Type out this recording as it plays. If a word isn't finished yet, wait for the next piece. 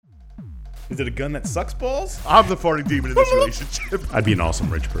Is it a gun that sucks balls? I'm the farting demon in this relationship. I'd be an awesome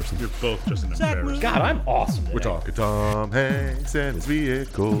rich person. You're both just an embarrassment. God, I'm awesome today. We're talking Tom Hanks and his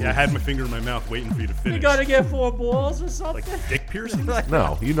vehicle. Yeah, I had my finger in my mouth waiting for you to finish. You gotta get 4 balls or something? Like dick piercing?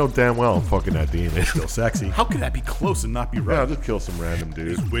 No, you know damn well I'm fucking that demon. Still sexy. How could that be close and not be Yeah, right? I'll just kill some random dude.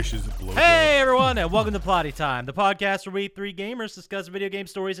 His wishes blow. Hey everyone, and welcome to Plotty Time, the podcast where we three gamers discuss video game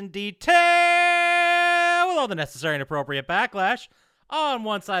stories in detail with all the necessary and appropriate backlash. On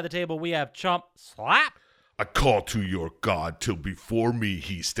one side of the table, we have Chump Slap. I call to your God till before me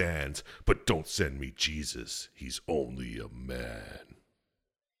he stands, but don't send me Jesus. He's only a man.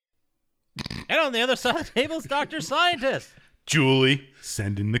 And on the other side of the table is Dr. Scientist. Julie,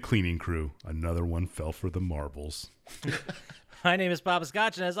 send in the cleaning crew. Another one fell for the marbles. My name is Papa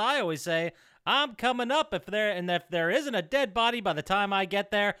Scotch, and as I always say, I'm coming up if there isn't a dead body by the time I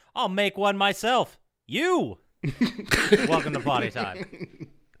get there, I'll make one myself. You! Welcome to Plotty Time.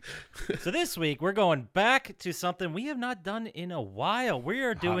 So this week, we're going back to something we have not done in a while. We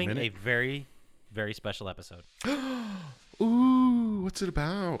are doing a very, very special episode. Ooh, what's it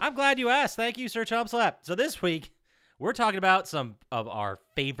about? I'm glad you asked. Thank you, Sir Chump Slap. So this week, we're talking about some of our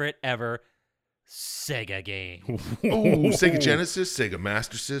favorite ever Sega games. Oh, Sega Genesis, Sega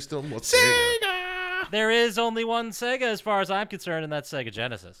Master System. What's Sega? There is only one Sega as far as I'm concerned, and that's Sega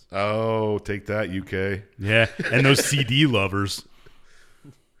Genesis. Oh, take that, UK. Yeah, and those CD lovers.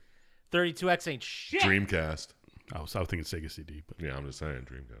 32X ain't shit. Dreamcast. I was thinking Sega CD, but Yeah, I'm just saying,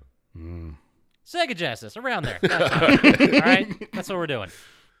 Dreamcast. Sega Genesis, around there. That's fine. All right, that's what we're doing.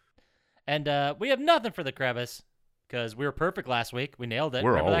 And we have nothing for the crevice because we were perfect last week. We nailed it.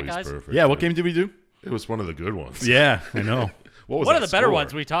 We're Remember always that, guys? perfect. yeah. What dude. game did we do? It was one of the good ones. Yeah, I know. What was One that of the better score?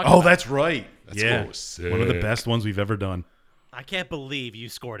 ones we talked Oh, about. that's right. That yeah, score was sick. one of the best ones we've ever done. I can't believe you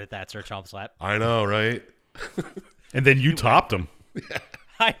scored at that, Sir Chomp Slap. I know, right? And then you topped them.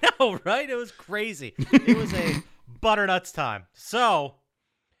 I know, right? It was crazy. It was a butternuts time. So,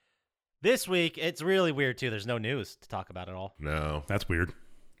 this week, it's really weird, too. There's no news to talk about at all. No. That's weird.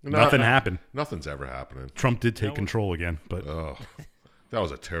 No, Nothing happened. Nothing's ever happening. Trump did take control again, but Oh, that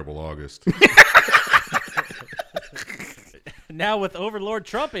was a terrible August. Now, with Overlord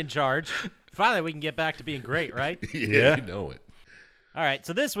Trump in charge, finally we can get back to being great, right? Yeah. You know it. All right,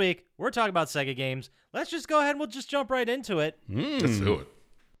 so this week, we're talking about Sega games. Let's just go ahead and we'll just jump right into it. Let's do it.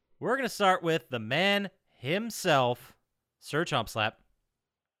 We're going to start with the man himself, Sir Chomp Slap.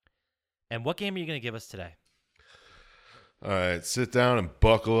 And what game are you going to give us today? All right, sit down and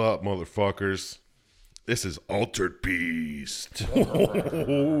buckle up, motherfuckers. This is Altered Beast.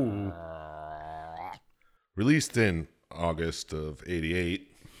 Released in August of 88.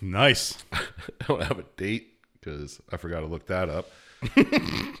 nice. I don't have a date because I forgot to look that up.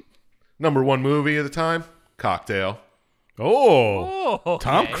 Number one movie at the time, Cocktail. Oh,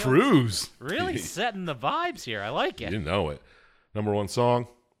 Tom okay. Cruise. Really setting the vibes here. I like it. You know it. Number one song,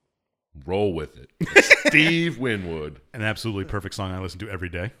 Roll With It. Steve Winwood. An absolutely perfect song I listen to every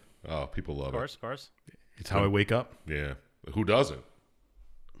day. Oh, people love Of course. It's how I wake up. it. Yeah. Who doesn't?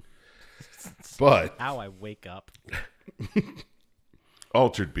 But How I wake up.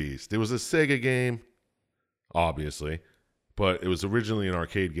 Altered Beast. It was a Sega game, obviously, but it was originally an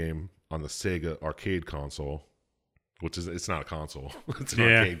arcade game on the Sega arcade console, which is, it's not a console. It's an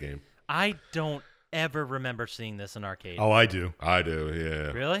arcade game. I don't ever remember seeing this in arcade. Oh, I do. I do,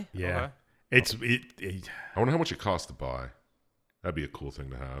 yeah. Really? Yeah. Okay. I wonder how much it cost to buy. That'd be a cool thing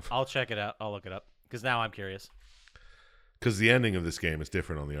to have. I'll check it out. I'll look it up because now I'm curious. Because the ending of this game is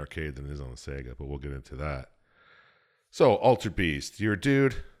different on the arcade than it is on the Sega, but we'll get into that. So, Altered Beast. You're a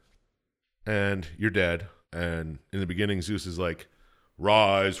dude, and you're dead. And in the beginning, Zeus is like,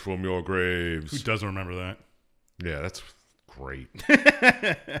 rise from your who graves. doesn't remember that? Yeah, that's great.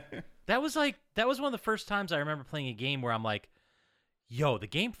 That was one of the first times I remember playing a game where I'm like, yo, the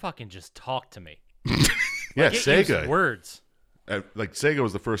game fucking just talked to me. Yeah, It used Sega. words. Like, Sega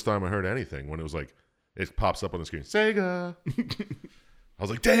was the first time I heard anything when it was like, it pops up on the screen, Sega. I was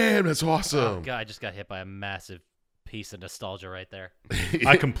like, damn, that's Oh, awesome. God, I just got hit by a massive piece of nostalgia right there.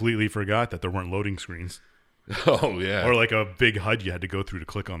 I completely forgot that there weren't loading screens Oh, yeah. or like a big HUD you had to go through to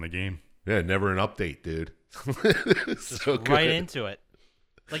click on the game. Yeah, never an update, dude. So good. Right into it.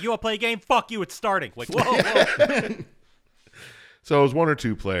 Like, you want to play a game? Fuck you, it's starting. Like, whoa. So it was 1 or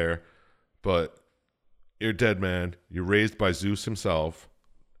 2 player, but you're a dead man. You're raised by Zeus himself,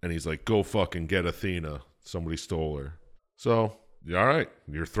 and he's like, go fucking get Athena. Somebody stole her. So, all right,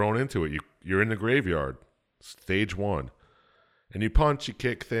 you're thrown into it. You're in the graveyard, stage 1. And you punch, you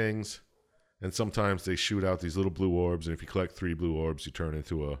kick things, and sometimes they shoot out these little blue orbs, and if you collect 3 blue orbs, you turn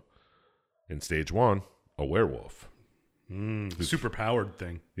into in stage 1, a werewolf. Super powered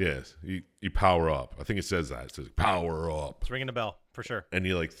thing. Yes, you power up. I think it says that. It says power up. It's ringing a bell for sure. And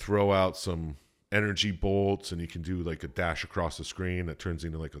you like throw out some energy bolts, and you can do like a dash across the screen that turns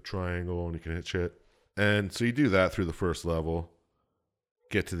into like a triangle, and you can hit shit. And so you do that through the first level,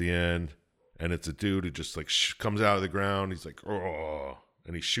 get to the end, and it's a dude who just like comes out of the ground. He's like, oh,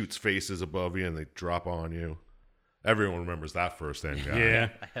 and he shoots faces above you, and they drop on you. Everyone remembers that first end guy. Yeah.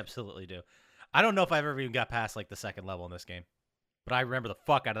 I absolutely do. I don't know if I've ever even got past like the second level in this game, but I remember the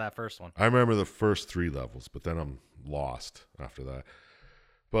fuck out of that first one. I remember the first 3 levels, but then I'm lost after that.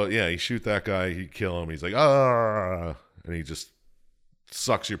 But yeah, you shoot that guy, you kill him, he's like, ah, and he just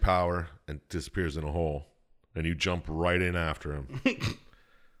sucks your power and disappears in a hole. And you jump right in after him.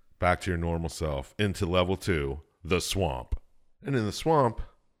 Back to your normal self. Into level 2, the swamp. And in the swamp,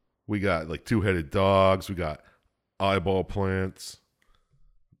 we got like 2-headed dogs, we got eyeball plants,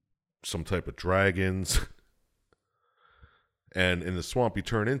 some type of dragons. And in the swamp, you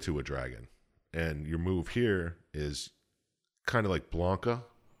turn into a dragon. And your move here is kind of like Blanca.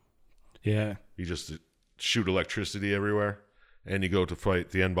 Yeah. You just shoot electricity everywhere. And you go to fight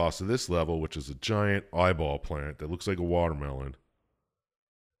the end boss of this level, which is a giant eyeball plant that looks like a watermelon.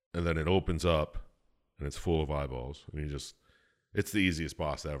 And then it opens up, and it's full of eyeballs. And you just... It's the easiest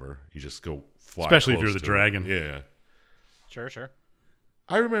boss ever. You just go fly Especially if close you're the to dragon. it. Yeah. Sure.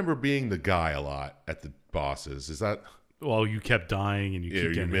 I remember being the guy a lot at the bosses. Is that... Well, you kept dying and you keep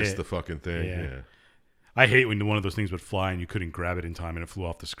you getting missed hit. the fucking thing. Yeah. I hate when one of those things would fly and you couldn't grab it in time and it flew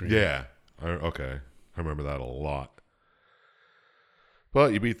off the screen. Yeah. Okay. I remember that a lot.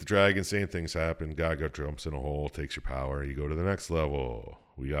 But you beat the dragon, same things happen. Guy jumps in a hole, takes your power. You go to the next level.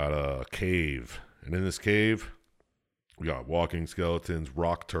 We got a cave. And in this cave, we got walking skeletons,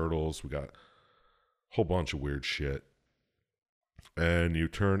 rock turtles. We got a whole bunch of weird shit. And you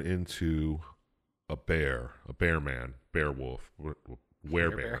turn into a bear man, bear wolf,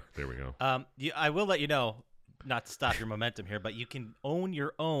 werebear. There we go. I will let you know, not to stop your momentum here, but you can own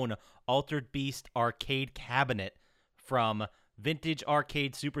your own Altered Beast arcade cabinet from Vintage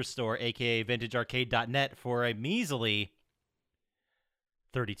Arcade Superstore, aka VintageArcade.net, for a measly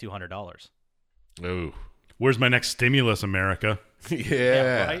 $3,200. Oh. Where's my next stimulus, America?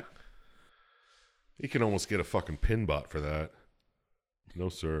 Yeah. Right? You can almost get a fucking pin bot for that. No,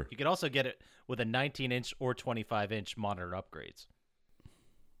 sir. You can also get it with a 19-inch or 25-inch monitor upgrades.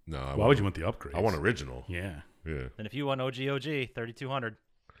 No. Why would you want the upgrades? I want original. Yeah. Yeah. And if you want OG, $3,200.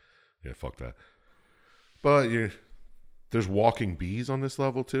 Yeah, fuck that. But there's walking bees on this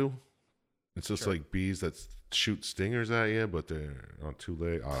level too. It's just like bees that shoot stingers at you, but they're on 2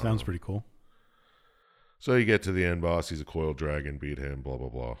 legs. Sounds pretty cool. So you get to the end boss. He's a coiled dragon. Beat him. Blah, blah,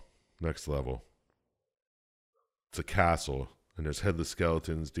 blah. Next level. It's a castle. And there's headless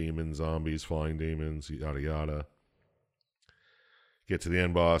skeletons, demons, zombies, flying demons, yada, yada. Get to the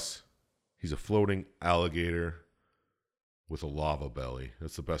end boss. He's a floating alligator with a lava belly.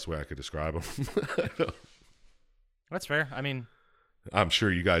 That's the best way I could describe him. That's fair. I mean, I'm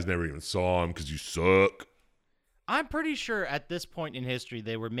sure you guys never even saw him because you suck. I'm pretty sure at this point in history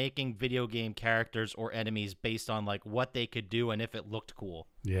they were making video game characters or enemies based on like what they could do and if it looked cool.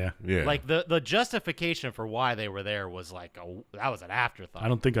 Yeah. Yeah. Like the justification for why they were there was like that was an afterthought. I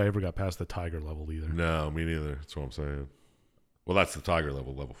don't think I ever got past the tiger level either. No, me neither. That's what I'm saying. Well, that's the tiger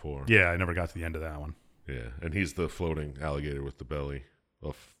level 4. Yeah, I never got to the end of that one. Yeah, and he's the floating alligator with the belly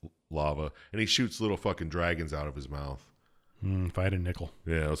of lava. And he shoots little fucking dragons out of his mouth. If I had a nickel.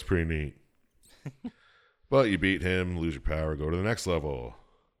 Yeah, it was pretty neat. But you beat him, lose your power, go to the next level.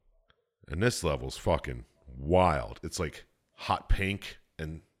 And this level's fucking wild. It's like hot pink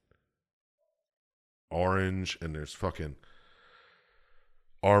and orange, and there's fucking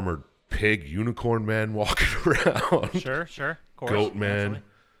armored pig unicorn men walking around. Sure. Of course, Goat man. naturally.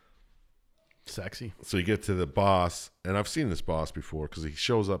 Sexy. So you get to the boss, and I've seen this boss before because he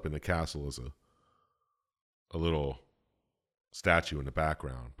shows up in the castle as a little statue in the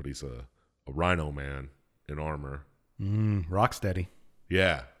background, but he's a rhino man in armor. Rocksteady.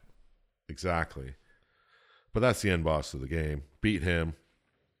 Yeah, exactly. But that's the end boss of the game. Beat him.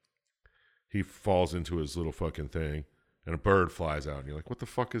 He falls into his little fucking thing, and a bird flies out, and you're like, what the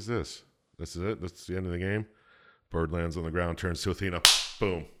fuck is this? This is it? That's the end of the game? Bird lands on the ground, turns to Athena.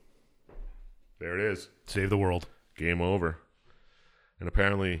 Boom. There it is. Save the world. Game over. And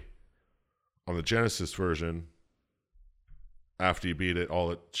apparently, on the Genesis version, after you beat it,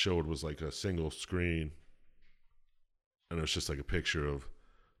 all it showed was like a single screen. And it was just like a picture of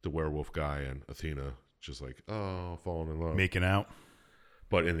the werewolf guy and Athena just like, oh, falling in love. Making out.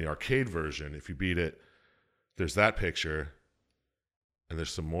 But in the arcade version, if you beat it, there's that picture, and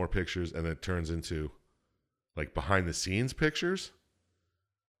there's some more pictures, and it turns into like behind the scenes pictures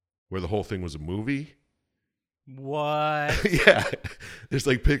where the whole thing was a movie. What? Yeah. There's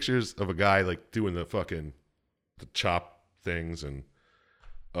like pictures of a guy like doing the chop things and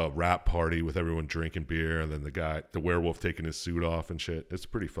a rap party with everyone drinking beer and then the werewolf taking his suit off and shit. It's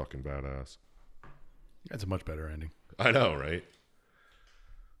pretty fucking badass. That's a much better ending. I know, right?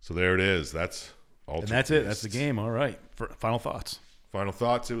 So there it is. That's And that's it. That's the game. All right. Final thoughts. Final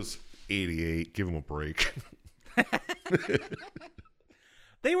thoughts. It was 88. Give him a break.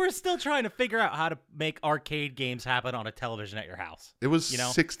 They were still trying to figure out how to make arcade games happen on a television at your house. It was You know?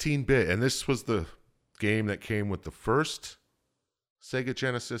 16-bit, and this was the game that came with the first Sega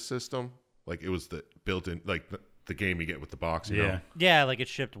Genesis system. Like, it was the built-in, like, the game you get with the box, you know, Yeah, like it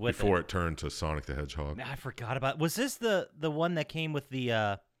shipped with before it. it turned to Sonic the Hedgehog. I forgot about. Was this the one that came with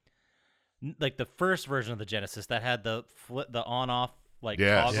the like the first version of the Genesis that had the on-off like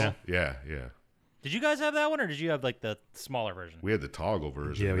toggle? Yeah. Did you guys have that one, or did you have like the smaller version? We had the toggle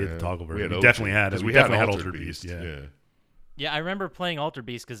version. Yeah, we had man. the toggle version. We Ultra- definitely had it. 'cause We had definitely had Altered Altered Beast, yeah. Yeah, I remember playing Altered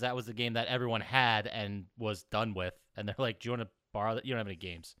Beast because that was the game that everyone had and was done with, and they're like, "Do you want to borrow that? You don't have any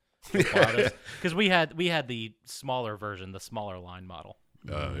games." Because we had the smaller version, the smaller line model.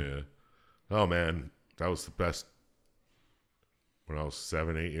 Oh, yeah. Oh, man. That was the best when I was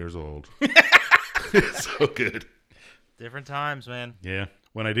 7, 8 years old. So good. Different times, man. Yeah.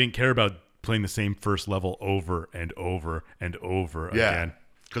 When I didn't care about playing the same first level over and over and over again.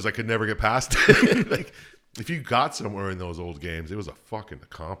 Because I could never get past it. Like, if you got somewhere in those old games, it was a fucking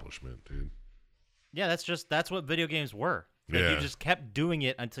accomplishment, dude. Yeah, that's what video games were. Like, Yeah. you just kept doing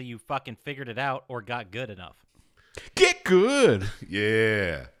it until you fucking figured it out or got good enough. Get good.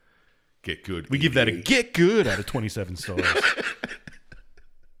 Yeah. Get good. We give that a get good out of 27 stars.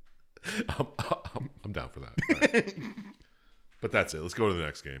 I'm down for that. But that's it. Let's go to the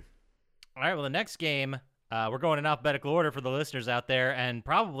next game. All right, well, the next game, we're going in alphabetical order for the listeners out there, and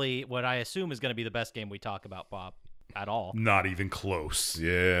probably what I assume is going to be the best game we talk about, Bob, at all. Not even close.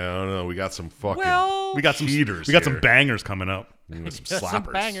 Yeah, I don't know. We got some fucking Well, We got some heaters. We got some here. bangers coming up. Some just slappers. some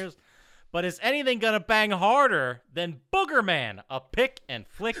bangers. But is anything going to bang harder than Booger Man, a pick and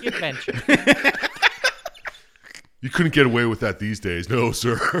flick adventure? You couldn't get away with that these days. No,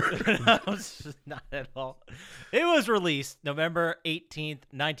 sir. No, not at all. It was released November 18th,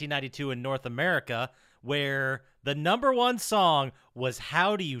 1992 in North America, where the number one song was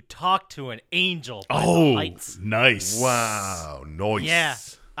How Do You Talk to an Angel by the Lights. Nice. Wow. Nice. Yeah.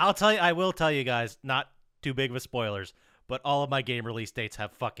 I will tell you guys, not too big of a spoilers, but all of my game release dates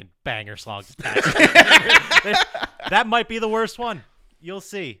have fucking banger songs attached to them. That might be the worst one. You'll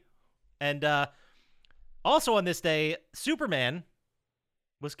see. And also on this day, Superman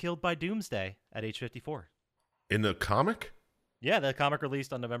was killed by Doomsday at age 54. In the comic? Yeah, the comic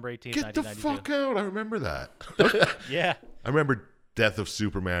released on November 18th, Get the 1992. fuck out. I remember that. Yeah. I remember Death of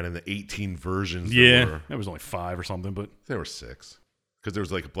Superman in the 18 versions. Yeah. That was only 5 or something, but There were 6. Because there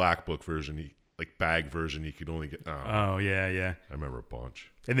was like a black book version, like bag version, you could only get. oh yeah. I remember a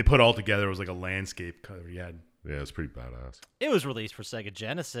bunch. And they put all together. It was like a landscape cover. You had Yeah, it was pretty badass. It was released for Sega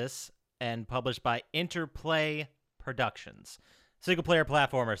Genesis and published by Interplay Productions. Single-player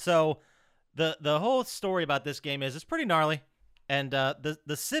platformer. So the whole story about this game is it's pretty gnarly. And the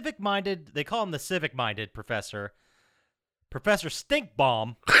civic-minded, they call him the civic-minded professor, Professor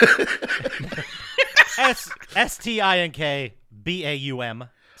Stinkbaum, Stinkbaum.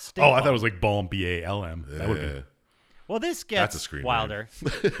 Oh, I thought it was like Balm, BALM. That would be. Yeah. Well, this That's a gets screen wilder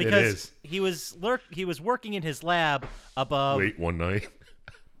It because is. he was working in his lab above. Wait, one night.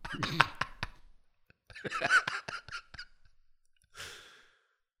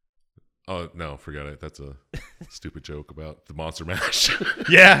 Oh, no, forget it. That's a stupid joke about the Monster Mash.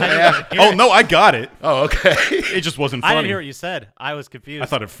 Yeah. Oh no, I got it. Oh, okay. It just wasn't I funny. didn't hear what you said. I was confused. I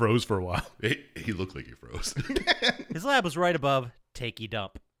thought it froze for a while. He looked like he froze. His lab was right above Takey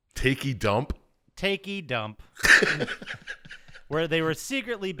Dump. Takey dump. Takey Dump, where they were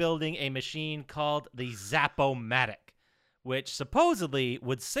secretly building a machine called the Zap-O-Matic, which supposedly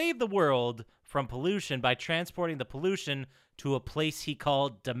would save the world from pollution by transporting the pollution to a place he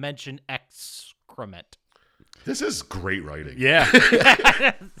called Dimension Excrement. This is great writing. Yeah.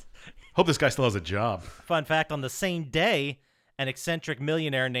 Hope this guy still has a job. Fun fact, on the same day, an eccentric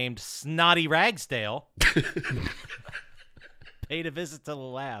millionaire named Snotty Ragsdale paid a visit to the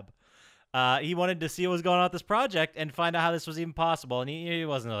lab. He wanted to see what was going on with this project and find out how this was even possible, and he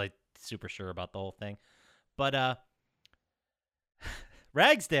wasn't really super sure about the whole thing. But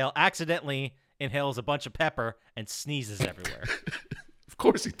Ragsdale accidentally inhales a bunch of pepper and sneezes everywhere. Of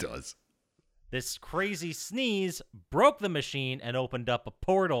course he does. This crazy sneeze broke the machine and opened up a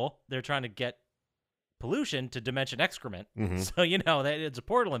portal. They're trying to get pollution to dimension excrement. So, that it's a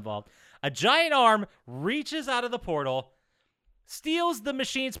portal involved. A giant arm reaches out of the portal, steals the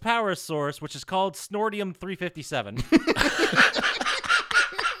machine's power source, which is called Snortium 357.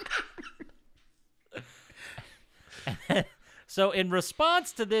 So in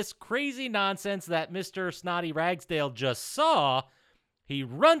response to this crazy nonsense that Mr. Snotty Ragsdale just saw, he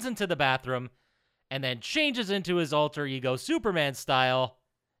runs into the bathroom and then changes into his alter ego Superman style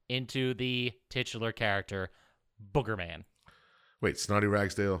into the titular character, Boogerman. Wait, Snotty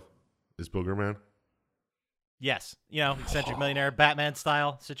Ragsdale is Boogerman? Yes, eccentric millionaire Batman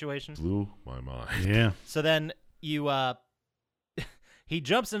style situation. Blew my mind. Yeah. So then you he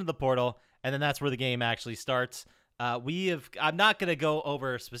jumps into the portal, and then that's where the game actually starts. I'm not going to go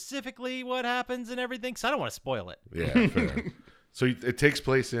over specifically what happens and everything, so I don't want to spoil it. Yeah, fair. So it takes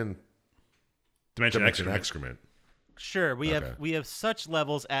place in Dimension Dimension Excrement. Excrement. Sure, we Okay. have such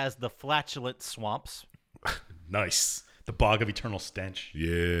levels as the flatulent swamps. Nice. The Bog of Eternal Stench.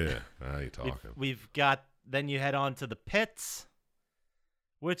 Yeah, now you're talking. We've got, then you head on to the pits,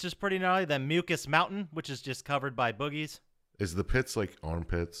 which is pretty gnarly. Then Mucus Mountain, which is just covered by boogies. Is the pits like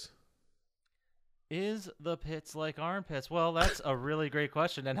armpits? Is the pits like armpits? Well, that's a really great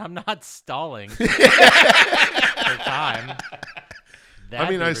question, and I'm not stalling for time. I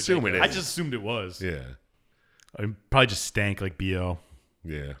assume it I is. just assumed it was. Yeah, I probably just stank like BO.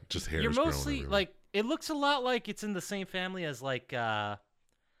 yeah, just hairs. You're growing mostly everywhere. like, it looks a lot like it's in the same family as like Toe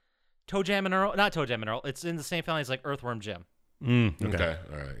Jam and Earl. Not Toe Jam and Earl. It's in the same family as like Earthworm Jim. Okay,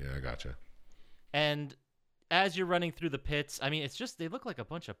 all right, yeah, I gotcha. And as you're running through the pits, it's just, they look like a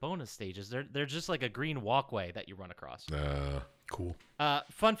bunch of bonus stages. They're just like a green walkway that you run across. Cool.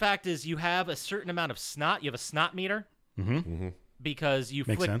 Fun fact is you have a certain amount of snot. You have a snot meter because you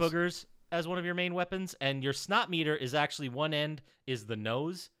Makes flick sense. boogers as one of your main weapons, and your snot meter is actually one end is the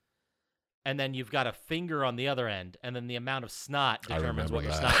nose, and then you've got a finger on the other end, and then the amount of snot I determines what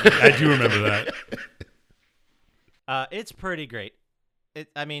your remember snot that. meter is. I do remember that. It's pretty great.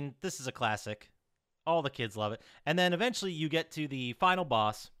 This is a classic. All the kids love it. And then eventually you get to the final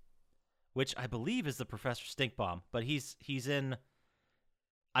boss, which I believe is the Professor Stinkbomb, but he's in.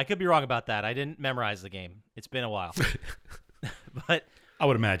 I could be wrong about that. I didn't memorize the game. It's been a while. But I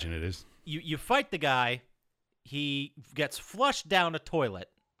would imagine it is. you fight the guy. He gets flushed down a toilet.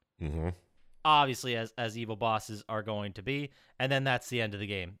 Mm-hmm. Obviously, as evil bosses are going to be, and then that's the end of the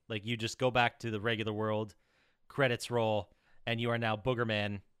game. Like, you just go back to the regular world, credits roll, and you are now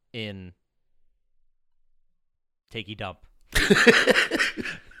Boogerman in Takey Dump.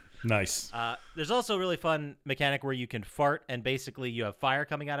 Nice. There's also a really fun mechanic where you can fart, and basically you have fire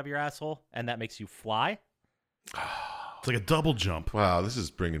coming out of your asshole, and that makes you fly. It's like a double jump. Wow, this is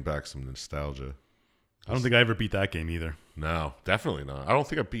bringing back some nostalgia. I don't think I ever beat that game either. No, definitely not. I don't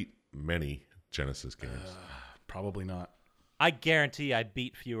think I beat many Genesis games. Probably not. I guarantee I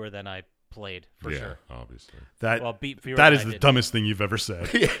beat fewer than I played, for yeah, sure. obviously. That Beat fewer that than is I the did. dumbest thing you've ever said.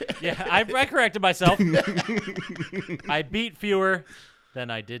 Yeah, I corrected myself. I beat fewer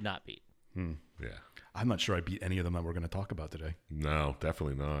than I did not beat. Yeah. I'm not sure I beat any of them that we're going to talk about today. No,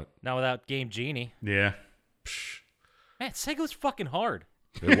 definitely not. Not without Game Genie. Yeah. Man, Sega was fucking hard.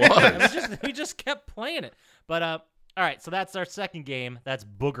 It was. We just kept playing it. But all right, so that's our second game. That's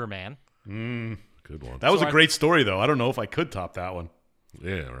Boogerman. Good one. That was So a great story, though. I don't know if I could top that one.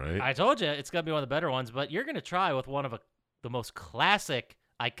 Yeah, right? I told you it's gonna be one of the better ones, but you're gonna try with one of the most classic,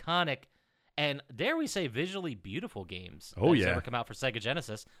 iconic, and dare we say visually beautiful games Oh, that's yeah. ever come out for Sega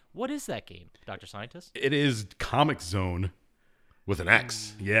Genesis. What is that game, Dr. Scientist? It is Comic Zone. With an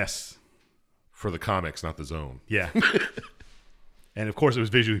X. Yes. For the comics, not the zone. Yeah. And, of course, it was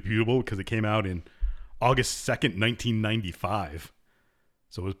visually beautiful because it came out in August 2nd, 1995.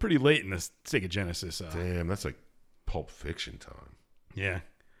 So it was pretty late in the Sega Genesis. Damn, that's like Pulp Fiction time. Yeah.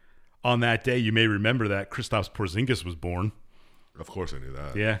 On that day, you may remember that Kristaps Porzingis was born. Of course I knew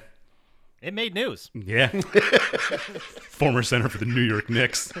that. Yeah. It made news. Yeah. Former center for the New York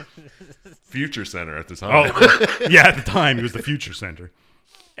Knicks. Future Center at the time. Oh, yeah, at the time, he was the future center.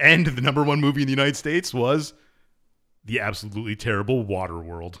 And the number one movie in the United States was the absolutely terrible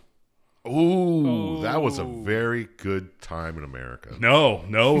Waterworld. Ooh, that was a very good time in America. No,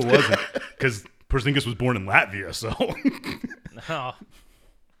 it wasn't. Because Porzingis was born in Latvia, so. Oh,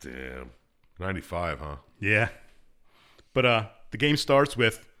 Damn. 95, huh? Yeah. But the game starts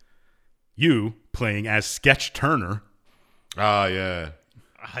with you playing as Sketch Turner. Ah, yeah.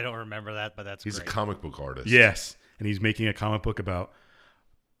 I don't remember that, but that's He's great. a comic book artist. Yes. And he's making a comic book about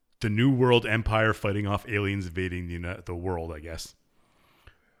the New World Empire fighting off aliens invading the world, I guess.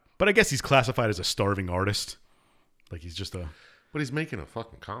 But I guess he's classified as a starving artist. Like he's just a... But he's making a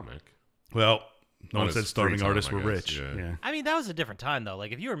fucking comic. Well, No one his said starving free time, artists I were guess, rich. yeah. Yeah. I mean, that was a different time though.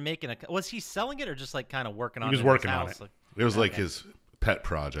 Like if you were making was he selling it or just like kind of working on it? was in his working on house? it. Like, It was like his pet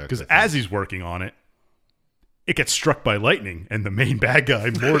project. Because I think. as he's working on it, it gets struck by lightning, and the main bad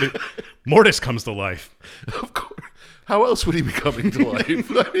guy, Mortis, comes to life. Of course. How else would he be coming to life?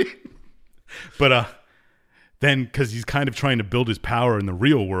 I mean, But then, because he's kind of trying to build his power in the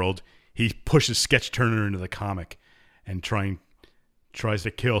real world, he pushes Sketch Turner into the comic, and tries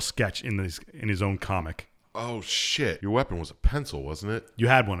to kill Sketch in his own comic. oh shit! Your weapon was a pencil, wasn't it? You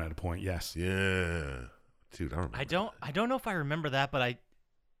had one at a point, yes. Yeah, dude. I remember. I don't know if I remember that, but I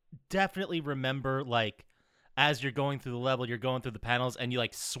definitely remember like as you're going through the level, you're going through the panels, and you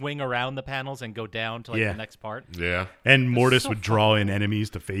like swing around the panels and go down to like Yeah. the next part. Yeah, And Mortis so would draw in enemies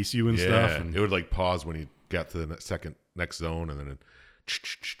to face you and yeah. stuff. And It would like pause when you got to the next zone, and then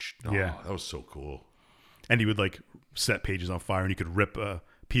oh, Yeah. that was so cool. and he would like set pages on fire, and you could rip a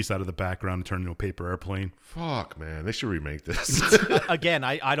piece out of the background and turn it into a paper airplane. Fuck, man, they should remake this. Again,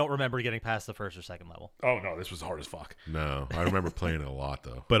 I don't remember getting past the first or second level. Oh no, this was hard as fuck. No, I remember playing it a lot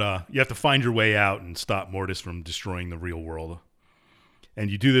though. But you have to find your way out and stop Mortis from destroying the real world. And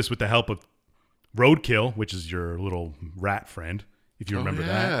you do this with the help of Roadkill, which is your little rat friend, if you remember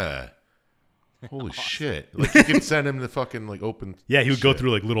that. that. Holy shit! Like you can send him to fucking like open. Yeah, he would go shit.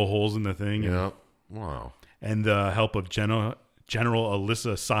 through like little holes in the thing. Yeah. Wow. And the help of General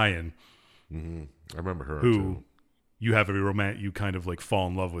Alyssa Cyan, I remember her who too. you have you kind of like fall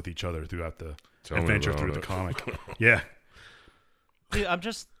in love with each other throughout the Tell me adventure about through the it. comic. Yeah. Dude, I'm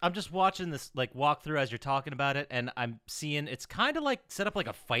just watching this like walk through as you're talking about it, and I'm seeing it's kind of like set up like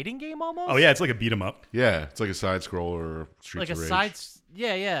a fighting game almost. Oh yeah, it's like a beat 'em up. Yeah, it's like a side scroller. Streets like a of Rage. side.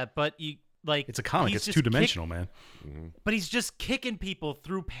 Yeah, but you like It's a comic. he's It's just 2-dimensional, man. but he's just kicking people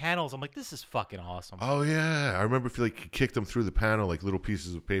through panels. I'm like, this is fucking awesome. Oh yeah, I remember if you like kicked them through the panel like little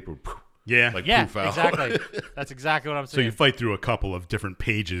pieces of paper. Yeah. Like yeah, poof out. exactly. That's exactly what I'm So saying. you fight through a couple of different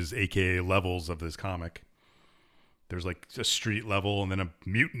pages, aka levels of this comic. There's like a street level, and then a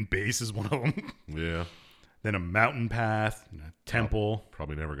mutant base is one of them. Yeah, Then a mountain path, and a temple.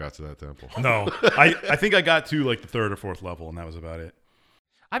 probably never got to that temple. No, I think I got to like the third or fourth level, and that was about it.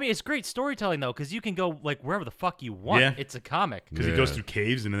 I mean, it's great storytelling though, because you can go like wherever the fuck you want. Yeah. It's a comic. Because he goes Yeah. through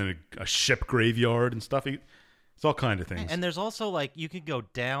caves and then a ship graveyard and stuff. It's all kind of things. And there's also like you could go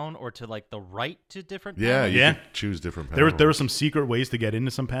down or to like the right to different. Yeah, panels. you Yeah. could choose different there panels. were some secret ways to get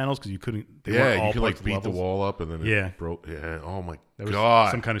into some panels because you couldn't. They weren't Yeah, all you could like parts beat the levels. wall up and then Yeah. it broke. Yeah. Oh my There was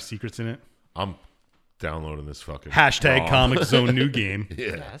god. some kind of secrets in it. I'm downloading this fucking Hashtag ROM. Comic Zone new game. Yeah.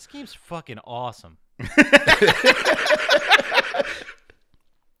 Yeah, this game's fucking awesome.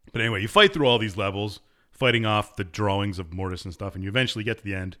 But anyway, you fight through all these levels, fighting off the drawings of Mortis and stuff, and you eventually get to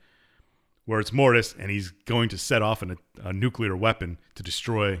the end where it's Mortis, and he's going to set off a nuclear weapon to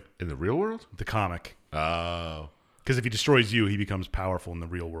destroy In the real world? the comic. Oh. Because if he destroys you, he becomes powerful in the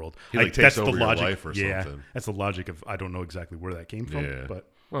real world. He, like, takes over your logic. life or yeah, something. that's the logic of. I don't know exactly where that came from, Yeah.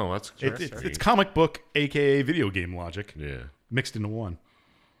 but Well, that's it's comic book, aka video game logic, Yeah. mixed into one.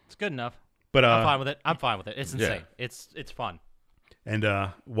 It's good enough. But I'm fine with it. I'm fine with it. It's Yeah. insane. It's fun. And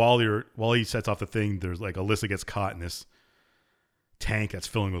while he sets off the thing, there's like Alyssa gets caught in this tank that's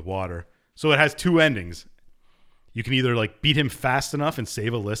filling with water. So it has two endings. You can either like beat him fast enough and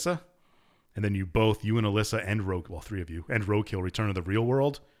save Alyssa, and then you and Alyssa and three of you and Roadkill return to the real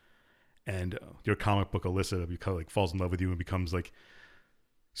world, and your comic book Alyssa falls in love with you and becomes like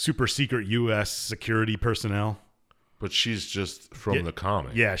super secret U.S. security personnel. But she's just from the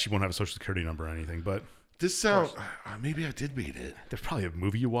comic. Yeah, she won't have a social security number or anything, but This sounds. Maybe I did beat it. there's probably a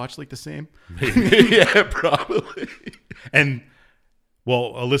movie you watch like the same. Yeah, probably. And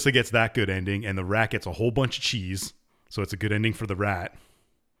well, Alyssa gets that good ending, and the rat gets a whole bunch of cheese, so it's a good ending for the rat.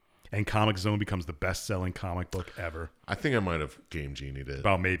 And Comic Zone becomes the best-selling comic book ever. I think I might have Game Genied it.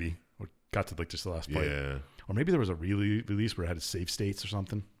 Well, maybe. Or got to like just the last fight. Yeah, Or maybe there was a release where it had save states or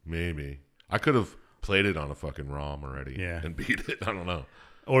something. maybe. I could have played it on a fucking ROM already. Yeah. And beat it. I don't know.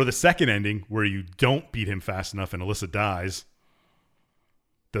 Or the second ending where you don't beat him fast enough and Alyssa dies.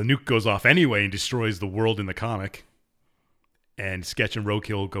 The nuke goes off anyway and destroys the world in the comic. And Sketch and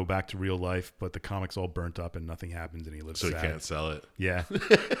Roadkill go back to real life, but the comic's all burnt up and nothing happens and he lives So you sad. can't sell it. Yeah.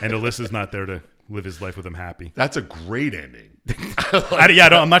 And Alyssa's not there to live his life with him happy. That's a great ending.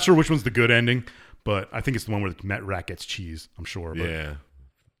 I'm not sure which one's the good ending, but I think it's the one where the rat gets cheese, I'm sure. But Yeah.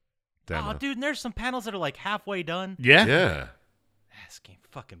 Damn Oh, it. dude, and there's some panels that are like halfway done. Yeah? Yeah. This game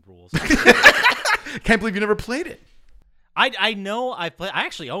fucking rules. Can't believe you never played it. I know I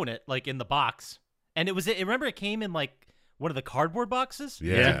actually own it, like in the box, and remember it came in like one of the cardboard boxes.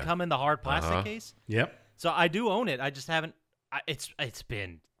 Yeah. It didn't come in the hard plastic Uh-huh. case. Yep. So I do own it. I just haven't. It's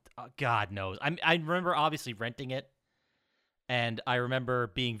been God knows. I remember obviously renting it, and I remember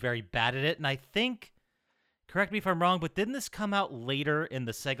being very bad at it. And I think, correct me if I'm wrong, but didn't this come out later in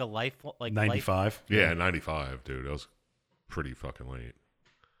the Sega Life? 95. Yeah, 95, dude. That was pretty fucking late.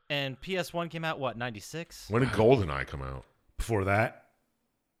 And PS1 came out, what, 96? When did GoldenEye come out? Before that.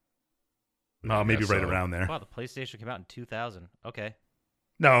 No, maybe guess right so. around there. Wow, the PlayStation came out in 2000. Okay.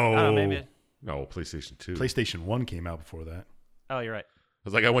 No. I don't know, maybe. No, PlayStation 2. PlayStation 1 came out before that. Oh, you're right. I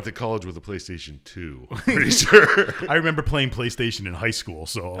was like, I went to college with a PlayStation 2. Pretty sure. I remember playing PlayStation in high school,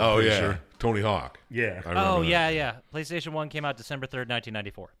 so I'm Oh, pretty yeah. sure. Tony Hawk. Yeah. I remember Oh, that. yeah. PlayStation 1 came out December 3rd,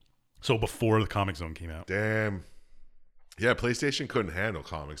 1994. So before the Comic Zone came out. Damn. Yeah, PlayStation couldn't handle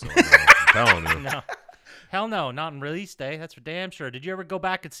comics. I'm telling you. No. Hell no, not on release day. That's for damn sure. Did you ever go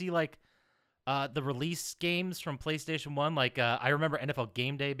back and see, like, the release games from PlayStation 1? Like, I remember NFL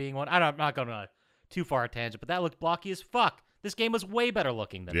Game Day being one. I'm not going to too far a tangent, but that looked blocky as fuck. This game was way better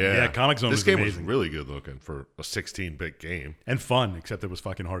looking than Yeah, Yeah, Comic Zone This was game amazing. was really good looking for a 16-bit game. And fun, except it was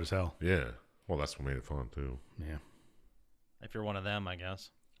fucking hard as hell. Yeah. Well, that's what made it fun, too. Yeah. if you're one of them, I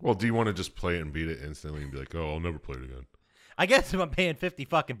guess. Well, do you want to just play it and beat it instantly and be like, oh, I'll never play it again? I guess if I'm paying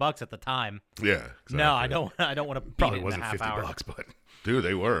 $50 at the time. Yeah. Exactly. No, I don't. I don't want to beat Probably it in wasn't a half $50, hour. but Dude,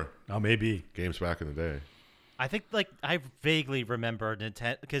 they were. oh, maybe. Games back in the day. I think like I vaguely remember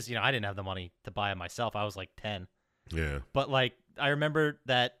Nintendo because I didn't have the money to buy it myself. I was like 10, Yeah. but like I remember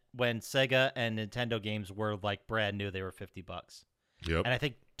that when Sega and Nintendo games were like brand new, they were $50, Yep. and I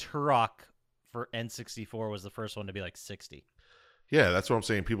think Turok for N64 was the first one to be like 60. Yeah, that's what I'm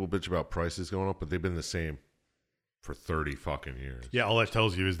saying. People bitch about prices going up, but they've been the same for 30 fucking years. Yeah, all that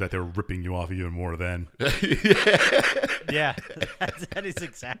tells you is that they're ripping you off even more then. Yeah, that is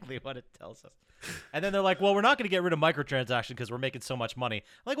exactly what it tells us. And then they're like, well, we're not going to get rid of microtransaction because we're making so much money.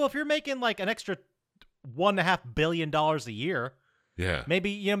 Like, well, if you're making like an extra $1.5 billion a year, Yeah.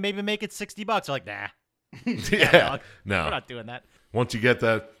 maybe make it $60. They're like, nah, Yeah. dog, No. we're not doing that. Once you get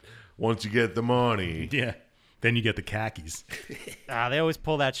the money. Yeah. Then you get the khakis. They always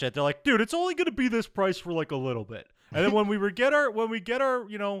pull that shit. They're like, dude, it's only going to be this price for like a little bit, and then when we get our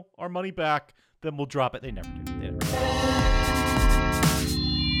our money back, then we'll drop it. They never do. They never do.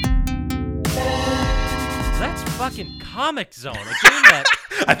 That's fucking Comic Zone, a game that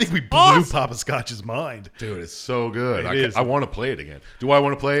I think we blew Awesome. Papa Scotch's mind. Dude, it's so good. It is. I want to play it again. Do I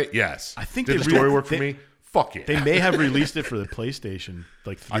want to play it? Yes. I think Did they the story re- work for they- me? Fuck it. They may have released it for the PlayStation,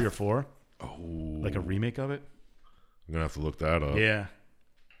 like 3 or 4, Oh. like a remake of it. I'm going to have to look that up. Yeah.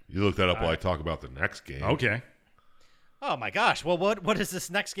 You look that up while I talk about the next game. Okay. Oh my gosh! Well, what is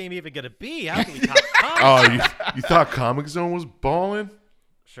this next game even gonna be? How can we top Comic? Oh, you thought Comic Zone was balling?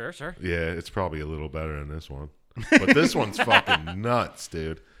 Sure. Yeah, it's probably a little better than this one. But this one's fucking nuts,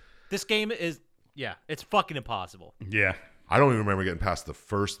 dude. This game is it's fucking impossible. Yeah. I don't even remember getting past the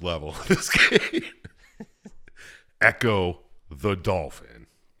first level of this game. Echo the Dolphin.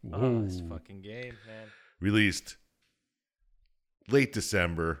 Oh, this fucking game, man. Released late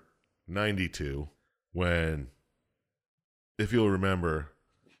December 92 when, if you'll remember,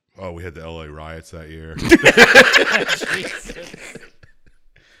 we had the LA riots that year. Jesus.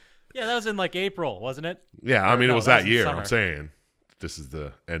 Yeah, that was in like April, wasn't it? Yeah, I mean, No, it was that that was in year. summer. I'm saying this is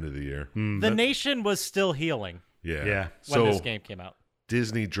the end of the year. Mm, The that- nation was still healing Yeah. Yeah. when So this game came out.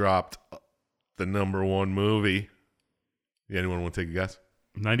 Disney dropped the #1 movie. Yeah, anyone want to take a guess?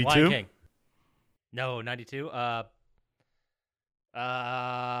 92? Lion King. No, 92.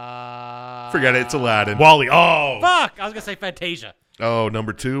 Forget it. It's Aladdin. Wally. Oh. Fuck! I was gonna say Fantasia. Oh,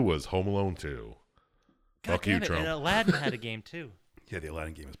 #2 was Home Alone 2. God Fuck you, damn it, Trump. And Aladdin had a game too. Yeah, the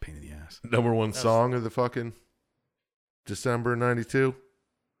Aladdin game was a pain in the ass. #1 song of the fucking December 92.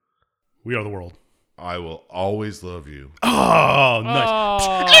 We Are the World. I Will Always Love You. Oh, nice.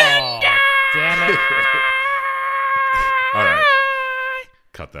 Oh, damn it! All right.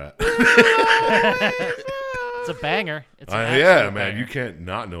 Cut that. It's a banger. It's an Yeah, absolute man. banger. You can't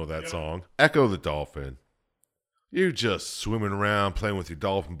not know that song. Echo the Dolphin. You're just swimming around playing with your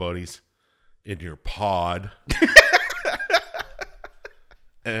dolphin buddies in your pod.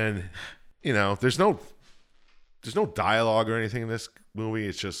 And, there's no dialogue or anything in this movie.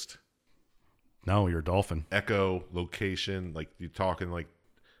 It's just No, you're a dolphin. echo, location, like you talking like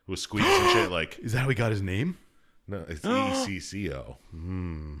with squeaks and shit. Like, Is that how he got his name? no, it's ECCO.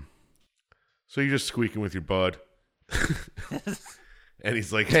 So you're just squeaking with your bud. And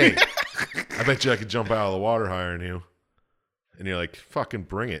he's like, hey, I bet you I could jump out of the water higher than you. And you're like, fucking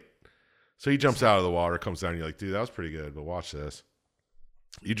bring it. So he jumps out of the water, comes down, and you're like, dude, that was pretty good, but watch this.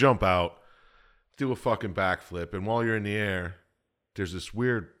 You jump out, do a fucking backflip, and while you're in the air, there's this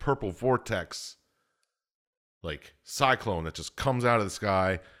weird purple vortex, like cyclone that just comes out of the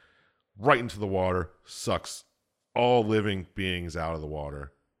sky, right into the water, sucks all living beings out of the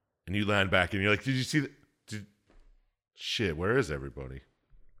water. And you land back and you're like, did you see that? Shit, where is everybody?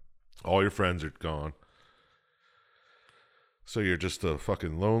 All your friends are gone. So you're just a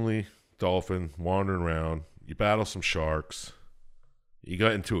fucking lonely dolphin wandering around. You battle some sharks. You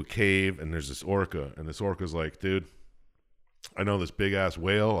got into a cave and there's this orca. And this orca's like, dude, I know this big ass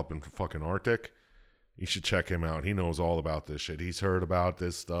whale up in the fucking Arctic. You should check him out. He knows all about this shit. He's heard about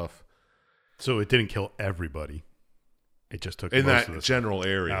this stuff. So it didn't kill everybody. It just took In most that of the general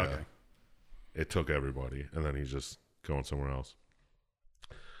area, Okay. it took everybody. And then he's just going somewhere else.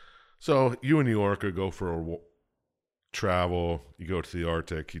 So you and the orca go for a travel. You go to the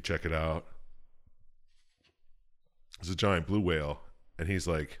Arctic. You check it out. There's a giant blue whale. And he's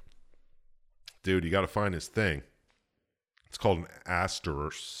like, dude, you got to find this thing. It's called an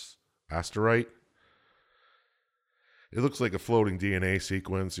asterite. It looks like a floating DNA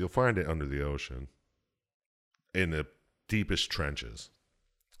sequence. You'll find it under the ocean in the deepest trenches.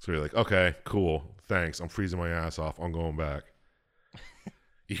 So you're like, okay, cool. Thanks. I'm freezing my ass off. I'm going back.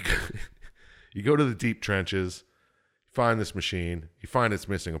 You go to the deep trenches. You find this machine. You find it's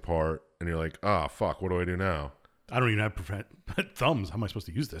missing a part. And you're like, ah, fuck. What do I do now? I don't even have thumbs. How am I supposed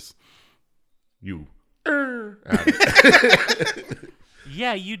to use this? You.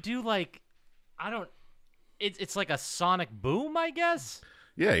 Yeah, you do like, I don't. It's like a sonic boom, I guess.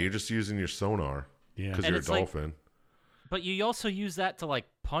 Yeah, you're just using your sonar. Yeah. Because And you're a it's like- dolphin. But you also use that to like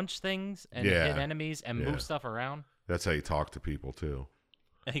punch things and Yeah. hit enemies and Yeah. move stuff around. That's how you talk to people, too.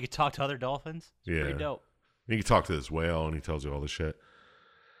 And you can talk to other dolphins. It's Yeah. pretty dope. You can talk to this whale, and he tells you all this shit.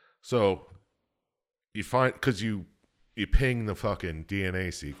 So you find, because you ping the fucking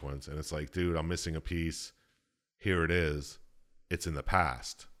DNA sequence, and it's like, dude, I'm missing a piece. Here it is. It's in the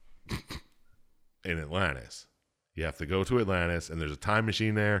past. In Atlantis. You have to go to Atlantis, and there's a time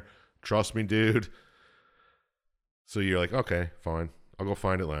machine there. Trust me, dude. So you're like, okay, fine. I'll go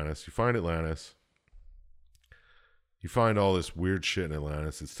find Atlantis. You find Atlantis. You find all this weird shit in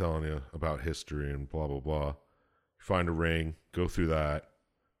Atlantis. It's telling you about history and blah, blah, blah. You find a ring. Go through that.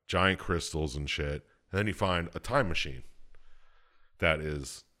 Giant crystals and shit. And then you find a time machine that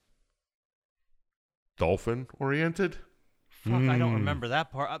is dolphin-oriented. Fuck, I don't remember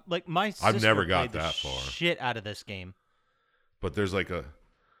that part. Like my sister never got played the that far. shit out of this game. But there's like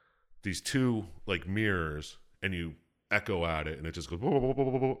these two like mirrors, and you echo at it, and it just goes whoa, whoa, whoa,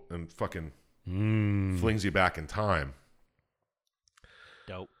 whoa, whoa, and fucking flings you back in time.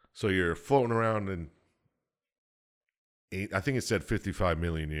 Dope. So you're floating around in I think it said 55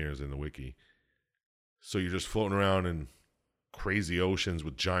 million years in the wiki. So you're just floating around in crazy oceans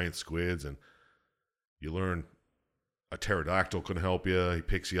with giant squids, and you learn a pterodactyl can help you. He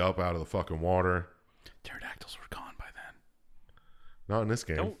picks you up out of the fucking water. Pterodactyls were gone by then. Not in this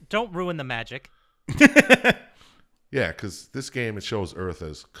game. Don't ruin the magic. Yeah, because this game, it shows Earth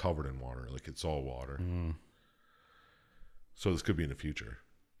as covered in water. Like, it's all water. So this could be in the future.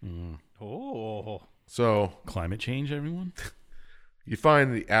 Oh. So Climate change, everyone? you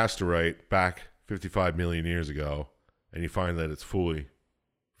find the asteroid back 55 million years ago, and you find that it's fully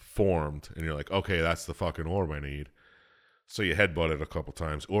formed, and you're like, okay, that's the fucking orb I need. So you headbutt it a couple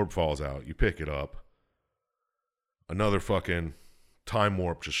times. Orb falls out. You pick it up. Another fucking time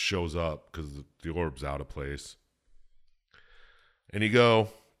warp just shows up because the orb's out of place. And you go,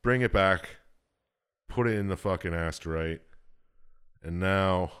 bring it back, put it in the fucking asteroid, and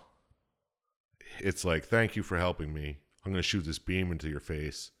now it's like, thank you for helping me. I'm going to shoot this beam into your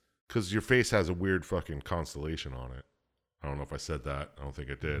face. Because your face has a weird fucking constellation on it. I don't know if I said that. I don't think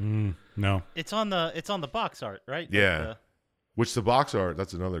I did. No. It's on the box art, right? Yeah. Which the box art,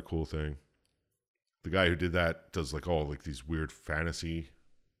 that's another cool thing. The guy who did that does like all like these weird fantasy,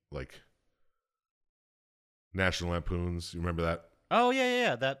 like National Lampoons. You remember that? Oh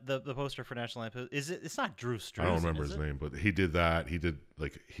yeah. That the poster for National Lampoon. Is it? It's not Drew Struzan. I don't remember is his it? name, but he did that. He did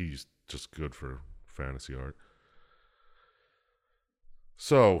like, he's just good for fantasy art.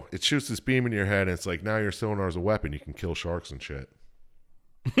 So it shoots this beam in your head, and it's like, now your sonar is a weapon. You can kill sharks and shit.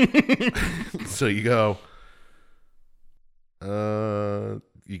 So you go,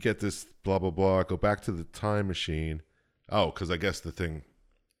 you get this blah, blah, blah. Go back to the time machine. Oh, because I guess the thing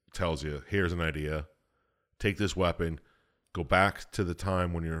tells you, here's an idea. Take this weapon, go back to the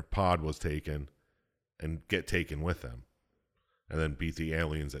time when your pod was taken, and get taken with them. And then beat the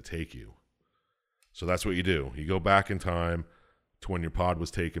aliens that take you. So that's what you do. You go back in time to when your pod was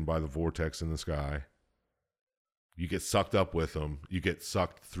taken by the vortex in the sky. You get sucked up with them. You get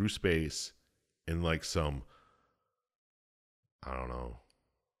sucked through space in like some, I don't know,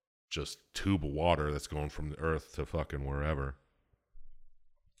 just tube of water that's going from the Earth to fucking wherever.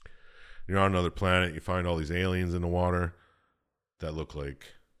 You're on another planet. You find all these aliens in the water that look like,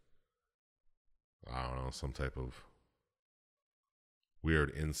 I don't know, some type of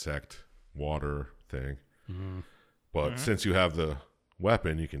weird insect water thing. Mm-hmm. But since you have the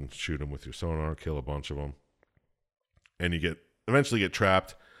weapon, you can shoot them with your sonar, kill a bunch of them. And you eventually get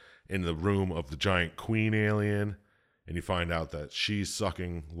trapped in the room of the giant queen alien, and you find out that she's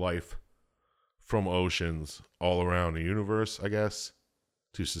sucking life from oceans all around the universe, I guess,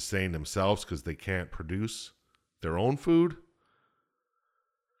 to sustain themselves because they can't produce their own food.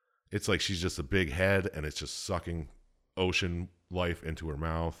 It's like she's just a big head, and it's just sucking ocean life into her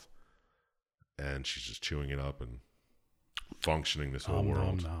mouth, and she's just chewing it up and functioning this whole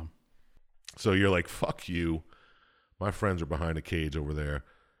world. So you're like, fuck you. My friends are behind a cage over there.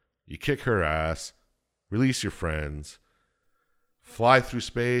 You kick her ass, release your friends, fly through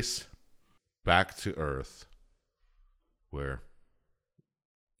space, back to Earth, where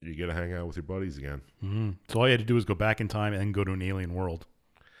you get to hang out with your buddies again. Mm-hmm. So all you had to do was go back in time and go to an alien world.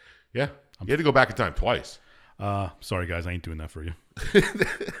 Yeah. You had to go back in time twice. Sorry, guys. I ain't doing that for you.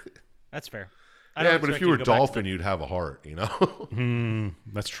 That's fair. Yeah, but if you were Dolphin, you'd have a heart, you know?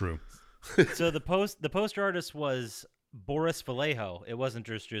 That's true. So the poster artist was Boris Vallejo. It wasn't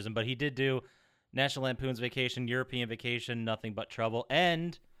Drew Struzan, but he did do National Lampoon's Vacation, European Vacation, Nothing But Trouble,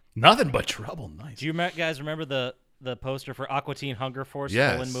 and Nothing But Trouble. Nice. do you guys remember the poster for Aqua Teen Hunger Force,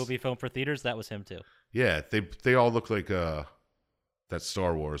 Yes. stolen movie film for theaters? That was him too. Yeah, they all look like that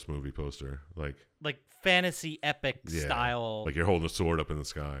Star Wars movie poster. Like Fantasy epic yeah, style. like you're holding a sword up in the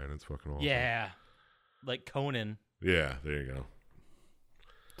sky and it's fucking awesome. Yeah, like Conan. Yeah, there you go.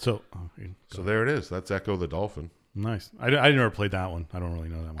 So There it is. That's Echo the Dolphin. nice. I never played that one. I don't really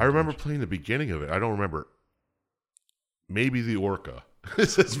know that one. I remember playing the beginning of it. I don't remember. Maybe the Orca.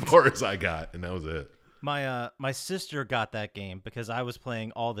 It's as far as I got, and that was it. My sister got that game because I was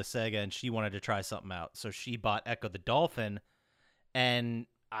playing all the Sega and she wanted to try something out. So she bought Echo the Dolphin, and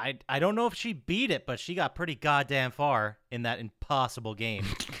I don't know if she beat it, but she got pretty goddamn far in that impossible game.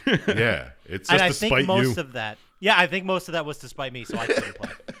 Yeah, it's And just I to think spite most you. of that, yeah, I think most of that was to spite me, so I couldn't play.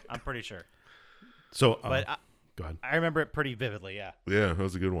 I'm pretty sure. So, But go ahead. I remember it pretty vividly, yeah. Yeah, that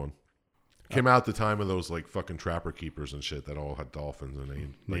was a good one. Came out at the time of those like fucking trapper keepers and shit that all had dolphins and they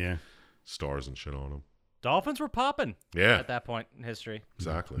had, like stars and shit on them. Dolphins were popping Yeah, at that point in history.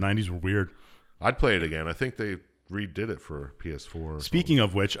 exactly. 90s were weird. I'd play it again. I think they redid it for PS4. or Speaking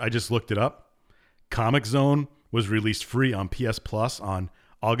of which, I just looked it up. Comic Zone was released free on PS Plus on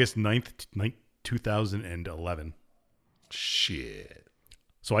August 9th, 2011. something. Shit.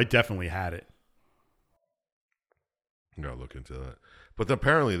 So I definitely had it. I gotta look into that. But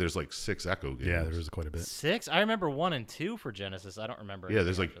apparently there's like 6 Echo games. Yeah, there was quite a bit. 6? I remember 1 and 2 for Genesis. I don't remember. Yeah,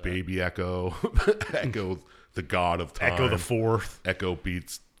 there's anything like after that. Baby Echo, Echo, the God of Time. Echo the Fourth. Echo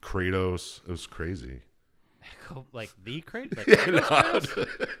beats Kratos. It was crazy. Echo, like the crate? Like,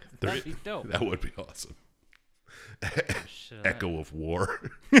 that'd be dope. That would be awesome. Shit, Echo of War.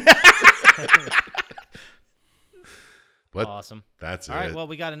 But awesome. that's All it. right, well,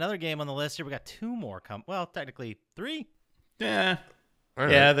 we got another game on the list here. We got 2 more well, technically 3. Yeah. All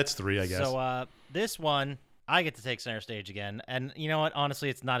right. Yeah, that's 3, I guess. So this one, I get to take center stage again. And you know what? Honestly,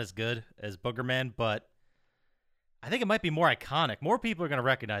 it's not as good as Boogerman, but I think it might be more iconic. More people are going to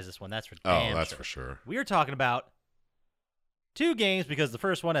recognize this one. That's for damn that's sure. for sure. We are talking about 2 games because the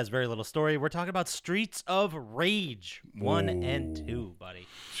first one has very little story. We're talking about Streets of Rage 1 and 2, buddy.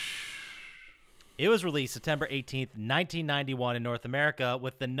 It was released September 18th, 1991 in North America,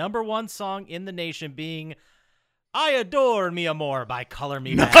 with the #1 song in the nation being I Adore Mi Amor by Color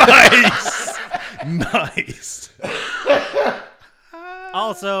Me Back. Nice. Nice.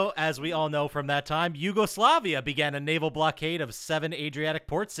 Also, as we all know from that time, Yugoslavia began a naval blockade of 7 Adriatic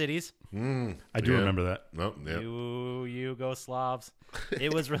port cities. I do remember that. Nope. Yeah. You Yugoslavs.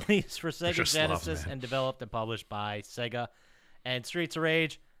 It was released for Sega You're Slavs, Genesis man. and developed and published by Sega. And Streets of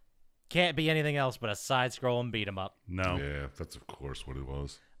Rage can't be anything else but a side-scrolling beat-em-up. No. Yeah, that's of course what it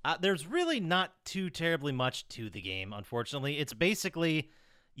was. There's really not too terribly much to the game, unfortunately. It's basically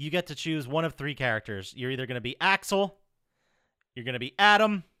you get to choose one of 3 characters. You're either going to be Axel, you're going to be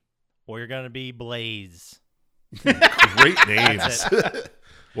Adam, or you're going to be Blaze. Great names. That's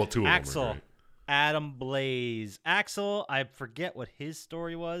Well, 2 of them are Axel, great. Adam, Blaze. Axel, I forget what his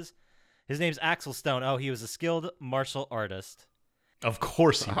story was. His name's Axel Stone. Oh, he was a skilled martial artist. Of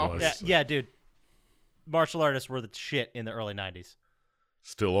course he was. Yeah, dude. Martial artists were the shit in the early 90s.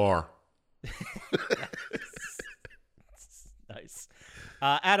 Still are. Nice.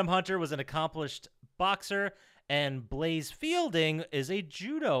 Adam Hunter was an accomplished boxer, and Blaze Fielding is a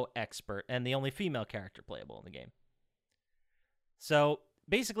judo expert and the only female character playable in the game. So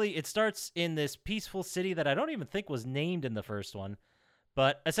basically it starts in this peaceful city that I don't even think was named in the first one,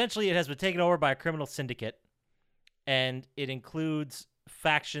 but essentially it has been taken over by a criminal syndicate, and it includes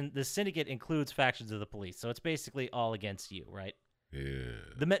the syndicate includes factions of the police, so it's basically all against you, right?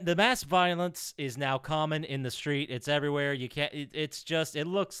 Yeah. The mass violence is now common in the street. It's everywhere. You can't. It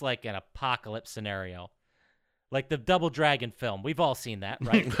looks like an apocalypse scenario, like the Double Dragon film. We've all seen that,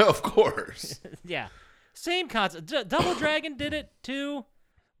 right? Of course. Yeah, same concept. Double Dragon did it too,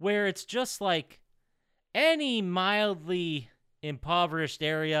 where it's just like any mildly impoverished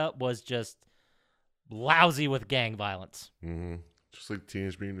area was just lousy with gang violence. Mm-hmm. Just like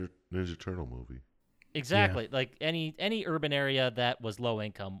Teenage Mutant Ninja Turtle movie. Exactly. Like any urban area that was low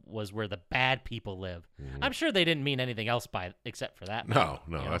income was where the bad people live. I'm sure they didn't mean anything else by it except for that. No,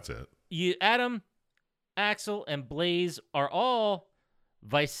 you know? that's it. Adam, Axel, and Blaze are all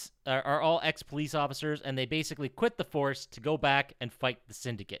ex-police officers, and they basically quit the force to go back and fight the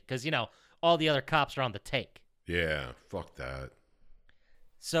syndicate because all the other cops are on the take. Yeah, fuck that.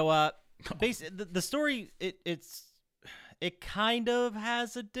 So basically the story it kind of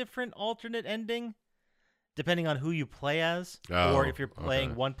has a different alternate ending depending on who you play as, or if you're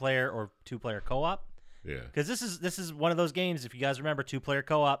playing one player or 2-player co-op. Yeah. Because this is one of those games, if you guys remember, 2-player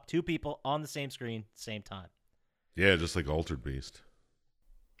co-op, 2 people on the same screen, same time. Yeah, just like Altered Beast.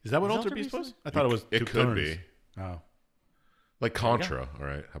 Is that what Is Altered Altered Beast Beast was? I thought it was It two could turns. be. Oh. Like Contra. All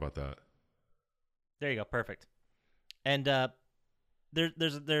right, how about that? There you go, perfect. And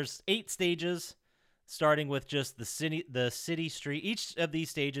there's 8 stages, starting with just the city street. Each of these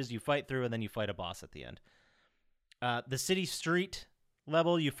stages you fight through, and then you fight a boss at the end. The city street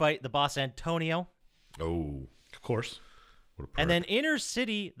level, you fight the boss Antonio. Oh, Of course. what a perk. And then inner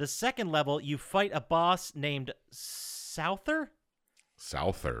city, the second level, you fight a boss named Souther.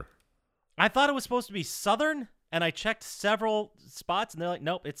 Souther. I thought it was supposed to be Southern, and I checked several spots, and they're like,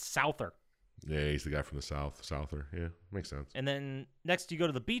 nope, it's Souther. Yeah, he's the guy from the South. Souther. Yeah, makes sense. And then next you go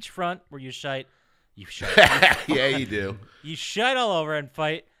to the beachfront where you shite Yeah, you do. you shite all over and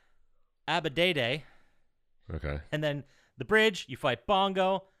fight Abadede. Okay. And then the bridge, you fight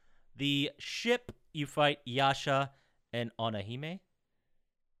Bongo. The ship, you fight Yasha and Onahime.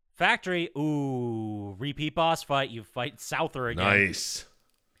 Factory, repeat boss fight, you fight Souther again. Nice.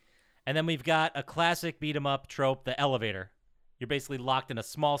 And then we've got a classic beat 'em up trope, the elevator. You're basically locked in a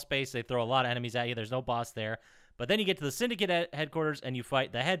small space. They throw a lot of enemies at you. There's no boss there. But then you get to the Syndicate headquarters and you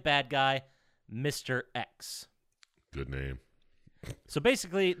fight the head bad guy, Mr. X. Good name. So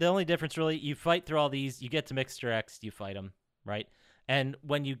basically, the only difference really, you fight through all these, you get to Mr. X, you fight him, right? And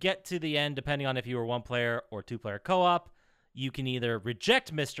when you get to the end, depending on if you were 1-player or 2-player co-op, you can either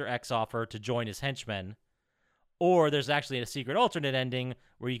reject Mr. X offer to join his henchmen, or there's actually a secret alternate ending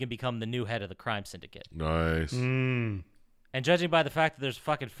where you can become the new head of the crime syndicate. Nice. Mm. And judging by the fact that there's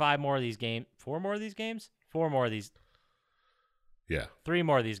fucking 4 more of these games, 3 more of these games.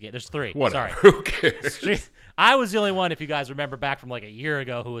 There's 3. Whatever. Sorry. Who cares? I was the only one, if you guys remember back from like a year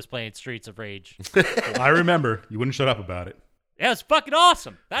ago, who was playing Streets of Rage. I remember. You wouldn't shut up about it. Yeah, it was fucking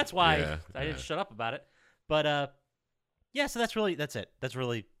awesome. That's why Yeah, I didn't yeah. shut up about it. But yeah, so that's it. That's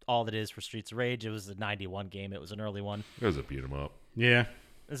really all that is for Streets of Rage. It was a 91 game. It was an early one. It was a beat 'em up. Yeah.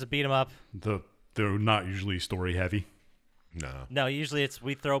 It was a beat 'em up. They're not usually story heavy. No. No, usually it's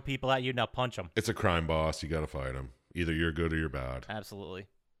we throw people at you, now punch them. It's a crime boss. You got to fight him. Either you're good or you're bad. Absolutely.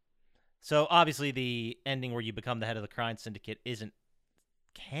 So obviously the ending where you become the head of the crime syndicate isn't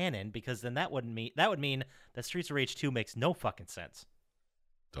canon, because then that would mean that Streets of Rage 2 makes no fucking sense.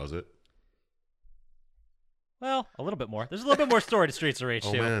 Does it? Well, a little bit more. There's a little bit more story to Streets of Rage 2.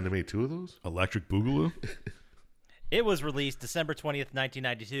 Oh, man. They made 2 of those? Electric Boogaloo? It was released December 20th,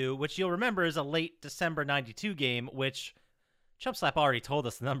 1992, which you'll remember is a late December 92 game, which Chump Slap already told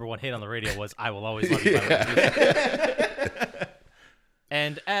us the number 1 hit on the radio was I Will Always Love You by Whitney Houston.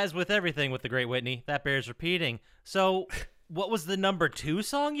 And as with everything with the Great Whitney, that bears repeating. So what was the number 2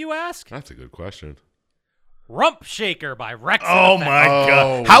 song, you ask? That's a good question. Rump Shaker by Rex. Oh, and my Oh,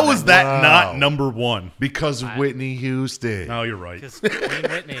 God. How was that wow. not number 1? Because Whitney Houston. No, you're right. Because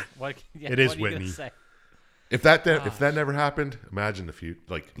Queen Whitney. It is what are you gonna Whitney. say? If that never happened, imagine if you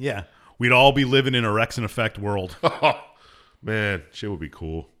like. Yeah. We'd all be living in a Rex and Effect world. Oh, man, shit would be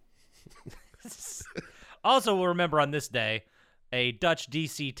cool. Also, we'll remember on this day, a Dutch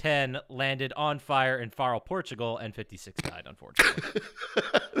DC-10 landed on fire in Faro, Portugal, and 56 died, unfortunately.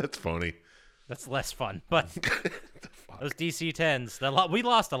 That's funny. That's less fun, but those DC-10s, we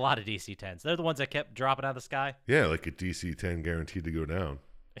lost a lot of DC-10s. They're the ones that kept dropping out of the sky. Yeah, like a DC-10 guaranteed to go down.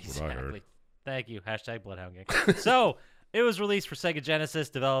 What I heard. Exactly. Thank you. # Bloodhound Gang. So, it was released for Sega Genesis,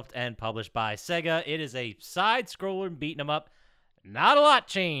 developed and published by Sega. It is a side-scroller beating 'em up. Not a lot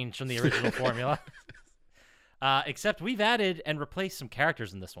changed from the original formula. Except we've added and replaced some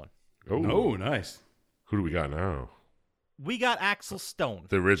characters in this one. Oh, nice. Who do we got now? We got Axel Stone.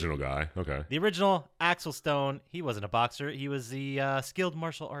 The original guy. Okay. The original Axel Stone, he wasn't a boxer. He was the skilled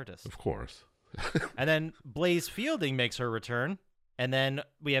martial artist. Of course. And then Blaze Fielding makes her return. And then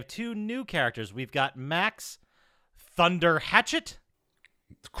we have 2 new characters. We've got Max Thunder Hatchet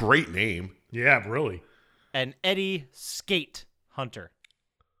Great name. Yeah, really. and Eddie Skate Hunter.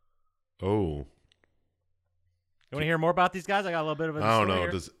 Oh. You want to hear more about these guys? I got a little bit of a I don't story know.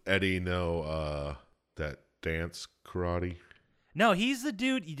 here. Does Eddie know that dance karate? No, he's the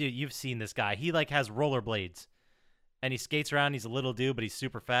dude. You've seen this guy. He like has rollerblades, and he skates around. He's a little dude, but he's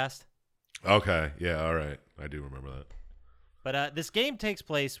super fast. Okay. Yeah, all right. I do remember that. But this game takes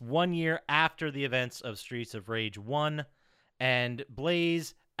place 1 year after the events of Streets of Rage 1, and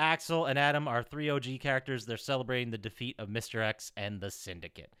Blaze, Axel, and Adam are 3 OG characters. They're celebrating the defeat of Mr. X and the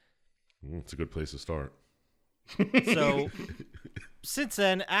Syndicate. It's a good place to start. So, since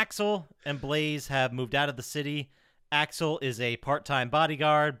then, Axel and Blaze have moved out of the city. Axel is a part-time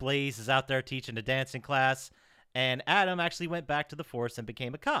bodyguard. Blaze is out there teaching a dancing class. And Adam actually went back to the force and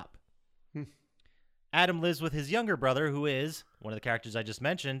became a cop. Adam lives with his younger brother, who is, one of the characters I just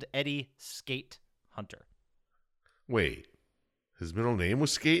mentioned, Eddie Skate Hunter. Wait. His middle name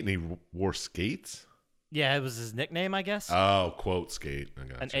was Skate and he wore skates? Yeah, it was his nickname, I guess. Oh, quote skate. I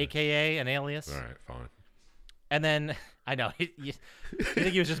got An you. AKA, an alias. All right, fine. And then, I know, you think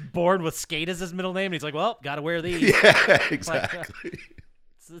he was just born with Skate as his middle name? And he's like, well, gotta wear these. Yeah, exactly.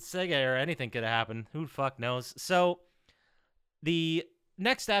 It's the Sega or anything could have happened. Who the fuck knows? So, the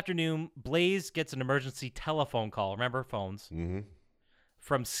next afternoon, Blaze gets an emergency telephone call. Remember phones? Mm-hmm.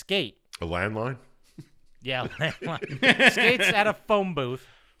 From Skate. A landline? Yeah, Skate's at a phone booth.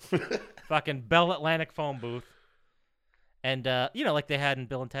 Fucking Bell Atlantic phone booth. And, like they had in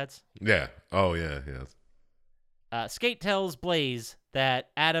Bill and Ted's. Yeah. Oh, yeah, yeah. Skate tells Blaze that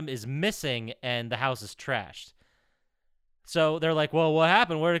Adam is missing and the house is trashed. So they're like, well, what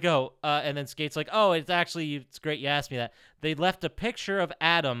happened? Where'd it go? And then Skate's like, oh, it's great you asked me that. They left a picture of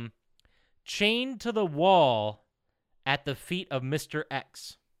Adam chained to the wall at the feet of Mr.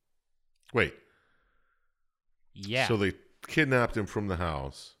 X. Wait. Yeah. So they kidnapped him from the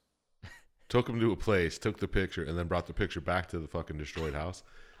house, took him to a place, took the picture, and then brought the picture back to the fucking destroyed house?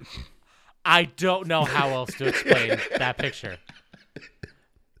 I don't know how else to explain that picture.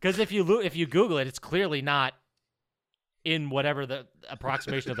 Because if you Google it, it's clearly not in whatever the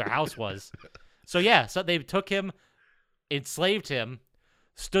approximation of their house was. So yeah, so they took him, enslaved him,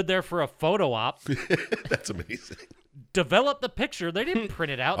 stood there for a photo op, That's amazing. developed the picture. They didn't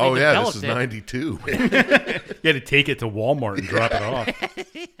print it out. They Oh, yeah, this developed is it. 92. You had to take it to Walmart and drop it off.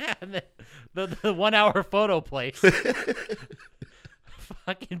 Yeah, and the 1 hour photo place.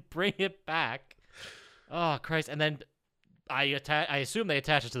 Fucking bring it back. Oh, Christ. And then I assume they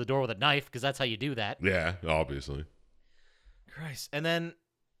attach it to the door with a knife because that's how you do that. Yeah, obviously. Christ. And then,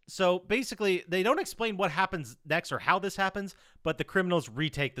 so basically, they don't explain what happens next or how this happens, but the criminals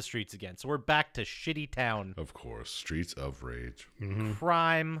retake the streets again. So we're back to shitty town. Of course. Streets of Rage.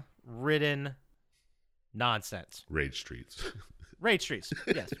 Crime-ridden nonsense. Rage Streets. Rage streets,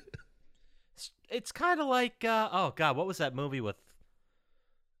 yes. It's kind of like, oh, God, what was that movie with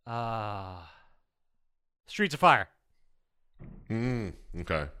Streets of Fire?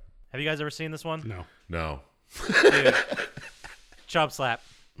 Okay. Have you guys ever seen this one? No. No. Dude, chub slap.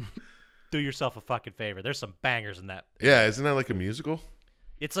 Do yourself a fucking favor. There's some bangers in that. Yeah, isn't that like a musical?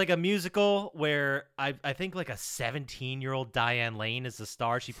 It's like a musical where I think like a 17-year-old Diane Lane is the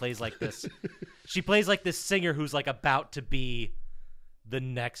star. She plays like this. She plays like this singer who's like about to be the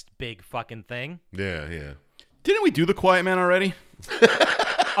next big fucking thing. Yeah, yeah. Didn't we do The Quiet Man already?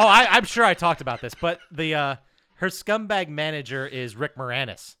 Oh, I'm sure I talked about this, but her scumbag manager is Rick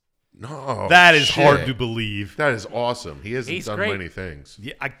Moranis. No. That is shit. hard to believe. That is awesome. He hasn't He's done great. many things.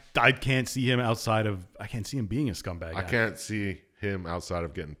 Yeah, I can't see him outside of. I can't see him being a scumbag. I can't see him outside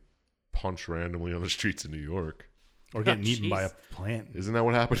of getting punched randomly on the streets of New York. Or getting Oh, eaten by a jeez. plant. Isn't that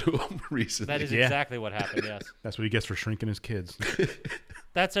what happened to him recently? That is Yeah. exactly what happened, yes. That's what he gets for shrinking his kids.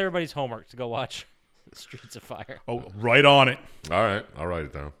 That's everybody's homework to go watch Streets of Fire. Oh, right on it. All right, I'll write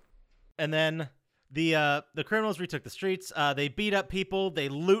it down. And then the criminals retook the streets. They beat up people. They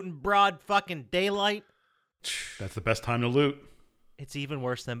loot in broad fucking daylight. That's the best time to loot. It's even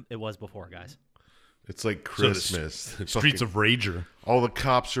worse than it was before, guys. It's like So the Christmas. It's Streets fucking- of Rager. all the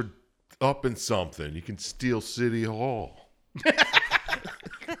cops are up in something. You can steal City Hall. You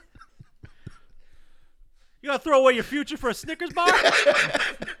gonna throw away your future for a Snickers bar?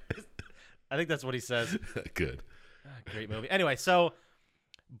 I think that's what he says. Good. Great movie. Anyway, so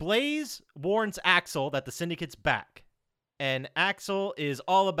Blaze warns Axel that the Syndicate's back. And Axel is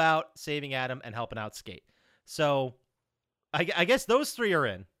all about saving Adam and helping out Skate. So I guess those three are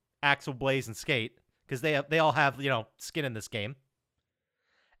in. Axel, Blaze, and Skate. Because they all have, skin in this game.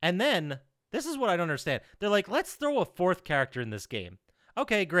 And then, this is what I don't understand. They're like, let's throw a fourth character in this game.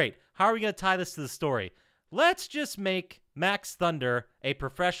 Okay, great. How are we going to tie this to the story? Let's just make Max Thunder a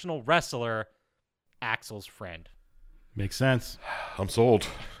professional wrestler, Axel's friend. Makes sense. I'm sold.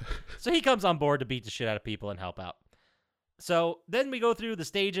 So he comes on board to beat the shit out of people and help out. So then we go through the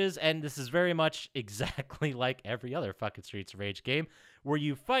stages, and this is very much exactly like every other fucking Streets of Rage game, where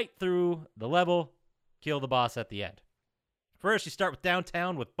you fight through the level, kill the boss at the end. First, you start with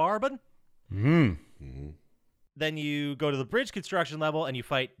downtown with Barbon. Then you go to the bridge construction level, and you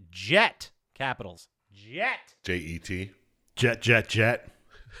fight Jet. Capitals. Jet. Jet. Jet.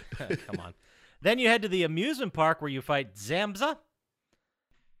 Come on. Then you head to the amusement park where you fight Zamza.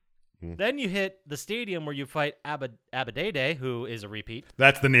 Then you hit the stadium where you fight Abadede, who is a repeat.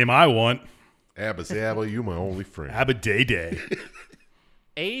 That's the name I want. Abba Zabba, you my only friend. Abadede.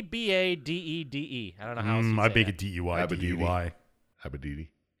 Abadede. I don't know how else you I say make that. a DUI. Abadede. DUI. Abadede.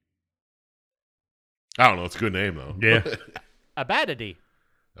 I don't know. It's a good name, though. Yeah. Abadede.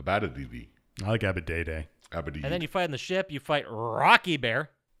 Abadede. I like Abadede. Abadede. And then you fight on the ship. You fight Rocky Bear.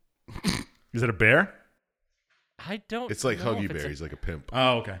 Is it a bear? I don't It's like know Huggy if it's Bear. He's like a pimp.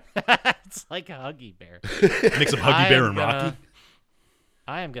 Oh, okay. It's like a Huggy Bear. Mix of Huggy Bear and Rocky.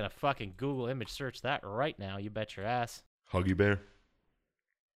 I am going to fucking Google image search that right now. You bet your ass. Huggy Bear?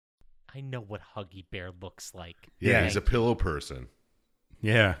 I know what Huggy Bear looks like. Yeah, he's a pillow person.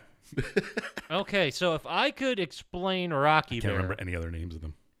 Yeah. Okay, so if I could explain Rocky Can't Bear, remember any other names of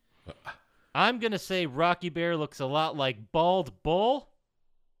them. I'm going to say Rocky Bear looks a lot like Bald Bull,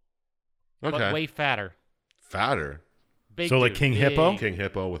 Okay. but way fatter. Fatter. Big So like dude, King big. Hippo? King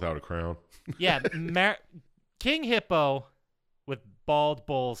Hippo without a crown. Yeah, King Hippo with Bald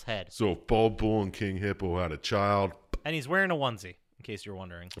Bull's head. So if Bald Bull and King Hippo had a child, And he's wearing a onesie, in case you're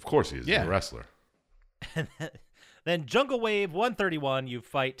wondering. of course he is. Yeah. He's a wrestler. Then Jungle Wave 131, you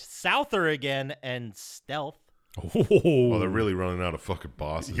fight Souther again and Stealth. Oh, they're really running out of fucking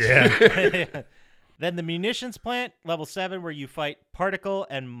bosses. Yeah. Then the Munitions Plant, level 7, where you fight Particle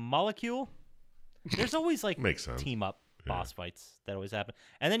and Molecule. There's always like Makes sense. team up boss fights that always happen.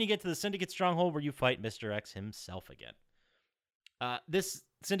 And then you get to the Syndicate Stronghold where you fight Mr. X himself again. This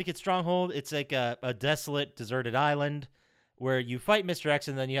Syndicate Stronghold, it's like a desolate, deserted island where you fight Mr. X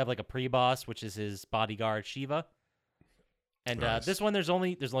and then you have like a pre-boss, which is his bodyguard, Shiva. And Nice. this one, there's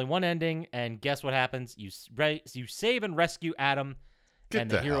only one ending, and guess what happens? You save and rescue Adam, Get and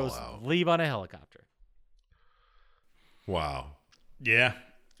the the hell heroes out. leave on a helicopter. Wow. Yeah.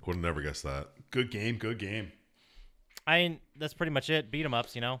 Would have never guessed that. Good game. Good game. I mean, that's pretty much it. Beat 'em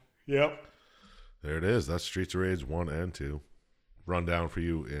ups, Yep. There it is. That's Streets of Rage 1 and 2. Run down for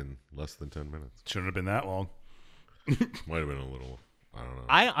you in less than 10 minutes. Shouldn't have been that long. Might have been a little, I don't know.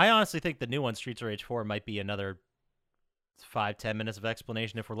 I honestly think the new one, Streets of Rage 4, might be another 5-10 minutes of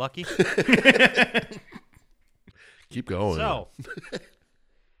explanation if we're lucky. Keep going. So,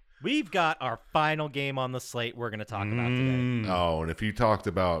 we've got our final game on the slate we're going to talk about today. Oh, and if you talked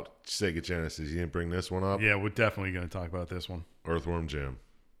about Sega Genesis, you didn't bring this one up? Yeah, we're definitely going to talk about this one. Earthworm Jim.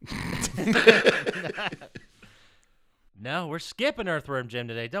 No, we're skipping Earthworm Jim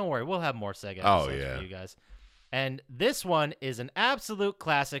today. Don't worry, we'll have more Sega Oh, episodes yeah. for you guys. And this one is an absolute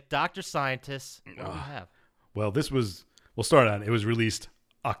classic. Dr. Scientist. What do we have? Well, we'll start on it. It was released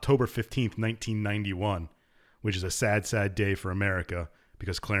October 15th, 1991, which is a sad, sad day for America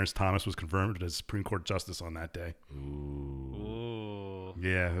because Clarence Thomas was confirmed as Supreme Court Justice on that day. Ooh.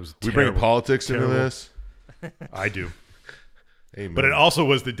 Yeah, it was We bring politics into terrible. this? I do. Amen. But it also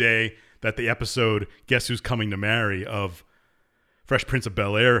was the day that the episode Guess Who's Coming to Marry of Fresh Prince of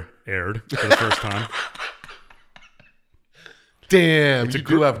Bel-Air aired for the first time. Damn, you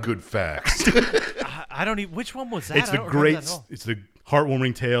do have good facts. I don't even. Which one was that? It's I the don't remember that great, at all. it's the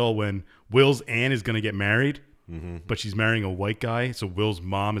heartwarming tale when Will's Anne is going to get married, but she's marrying a white guy. So Will's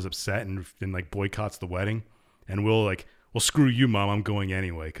mom is upset and like boycotts the wedding. And Will like, well, screw you, mom. I'm going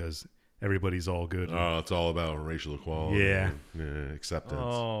anyway because everybody's all good. Oh, it's all about racial equality. Yeah. and, acceptance.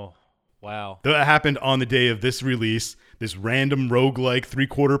 Oh, wow. That happened on the day of this release. This random roguelike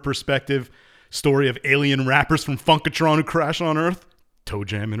 3/4 perspective story of alien rappers from Funkatron who crash on Earth. Toe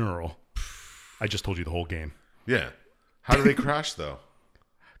Jam and Earl. I just told you the whole game. Yeah. How did they crash, though?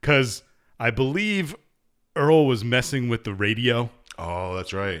 Because I believe Earl was messing with the radio, Oh,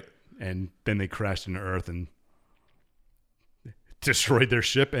 that's right. and then they crashed into Earth, and destroyed their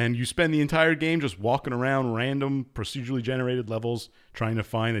ship, and you spend the entire game just walking around random procedurally generated levels trying to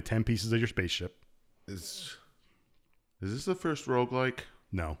find the 10 pieces of your spaceship. Is this the first roguelike?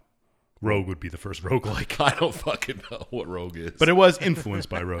 No. Rogue would be the first roguelike. I don't fucking know what Rogue is. But it was influenced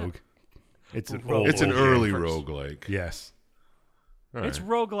by Rogue. It's an old, it's an old early game. roguelike. Yes. All It's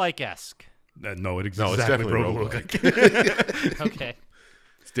right. roguelike-esque. No, it's No, it's exactly definitely roguelike. Okay.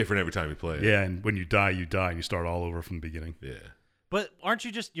 It's different every time you play it. Yeah, and when you die, and you start all over from the beginning. Yeah. But aren't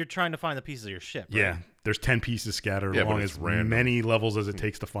you you're trying to find the pieces of your ship, right? Yeah, there's 10 pieces scattered Yeah, but along it's as random. many levels as it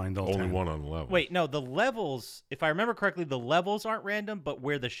takes to find all Only 10. one on the level. Wait, no, the levels, if I remember correctly, the levels aren't random, but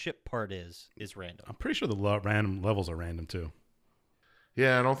where the ship part is random. I'm pretty sure the random levels are random too.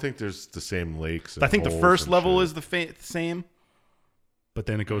 Yeah, I don't think there's the same lakes. And I think the holes first and level shit. is the same, but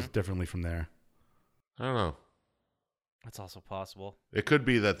then it goes differently from there. I don't know. That's also possible. It could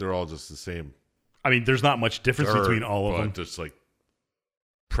be that they're all just the same. I mean, there's not much difference dirt, between all of but them. just like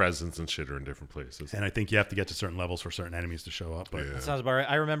presents and shit are in different places. And I think you have to get to certain levels for certain enemies to show up. But Yeah. That sounds about right.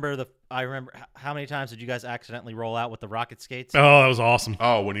 I remember how many times did you guys accidentally roll out with the rocket skates? oh, that was awesome.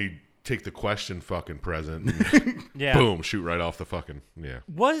 Oh, when you take the question fucking present, and Yeah. boom, shoot right off the fucking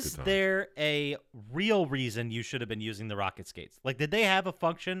Was Good times. there a real reason you should have been using the rocket skates? Like, did they have a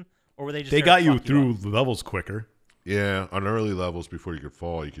function, or were they just They there got to you fuck through up? the levels quicker. Yeah, on early levels before you could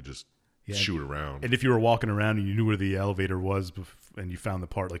fall, you could just Yeah. shoot around. And if you were walking around and you knew where the elevator was and you found the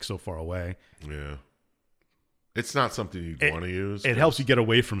part like so far away, Yeah. It's not something you'd want to use. it helps you get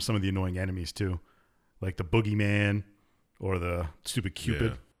away from some of the annoying enemies too, like the boogeyman or the stupid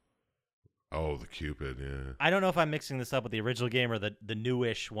Cupid. Yeah. Oh, the Cupid, yeah. I don't know if I'm mixing this up with the original game or the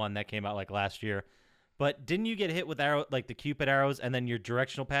newish one that came out like last year, but didn't you get hit with the Cupid arrows, and then your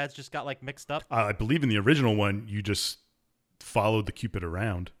directional pads just got like mixed up? I believe in the original one, you just followed the Cupid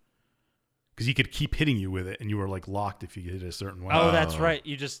around because he could keep hitting you with it, and you were like locked if you hit it a certain way. Oh, that's right.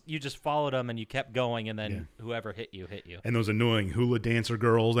 You just followed them and you kept going, and then whoever hit you. And those annoying hula dancer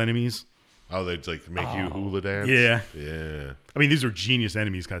girls enemies. Oh, they'd like make you hula dance? Yeah. Yeah. I mean, these are genius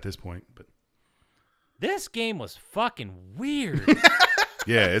enemies at this point, but This game was fucking weird.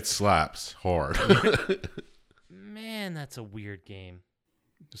 Yeah, it slaps hard. Man, that's a weird game.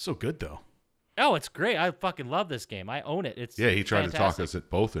 it's so good though. Oh, it's great. I fucking love this game. I own it. It's Yeah, he tried to talk fantastic. us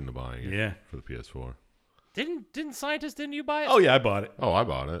both into buying it Yeah. for the PS4. Didn't Scientist, didn't you buy it? Oh yeah, I bought it. Oh, I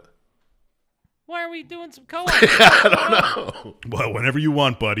bought it. Why are we doing some co-op? Oh. Well, whenever you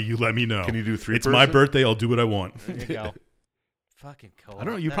want, buddy, you let me know. Can you do three It's my person? birthday. I'll do what I want. There you go. Fucking co-op. I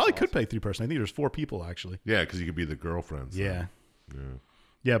don't know. You That's probably could awesome. play 3-person. I think there's 4 people actually. Yeah, because you could be the girlfriends. Yeah. Yeah.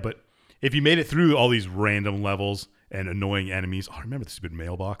 Yeah, but if you made it through all these random levels and annoying enemies, I remember the stupid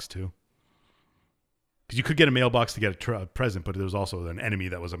mailbox too. Because you could get a mailbox to get a present, but there was also an enemy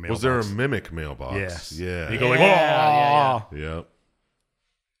that was a mailbox. Was there a mimic mailbox? Yes. Yeah. You go like, Yeah, oh, Yep.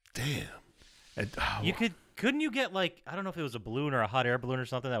 Damn. And, You couldn't you get like, I don't know if it was a balloon or a hot air balloon or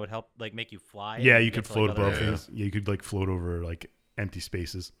something that would help like make you fly? yeah, and you get could to, float like, other above areas? things. Yeah, you could like float over like empty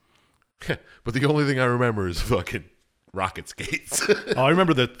spaces. But the only thing I remember is fucking rocket skates. Oh, I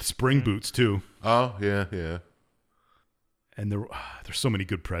remember the spring boots too. Oh, yeah, yeah. And there's so many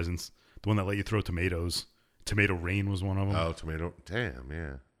good presents. The one that let you throw tomatoes. Tomato rain was one of them. Oh, tomato. Damn,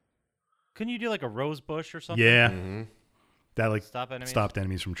 yeah. Couldn't you do like a rose bush or something? Yeah, Mm-hmm. that like Stop enemies? stopped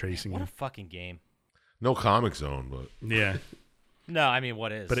enemies from chasing What a you. fucking game. No Comic Zone, but Yeah, No, I mean,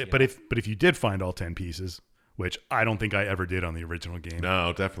 what is? but you but know? if you did find all 10 pieces, which I don't think I ever did on the original game,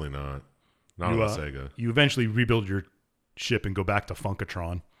 no, definitely not. Not you, on Sega. you eventually rebuild your ship and go back to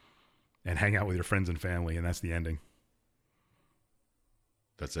Funkatron and hang out with your friends and family, and that's the ending.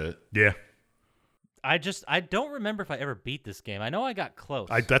 That's it. Yeah, I don't remember if I ever beat this game. I know I got close.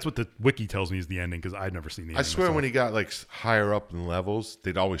 that's what the wiki tells me is the ending because I've never seen the I ending. swear, myself. when he got like higher up in levels,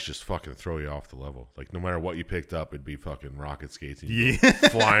 they'd always just fucking throw you off the level. Like no matter what you picked up, it'd be fucking rocket skates, and you Yeah. go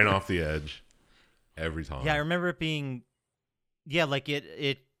flying off the edge every time. Yeah, I remember it being, like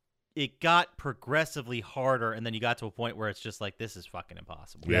it got progressively harder, and then you got to a point where it's just like, this is fucking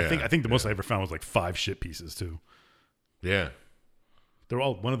impossible. Yeah, I think the most yeah. I ever found was like 5 ship pieces too. Yeah, They're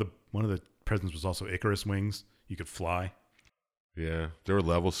all one of the presents was also Icarus wings. You could fly. yeah. There were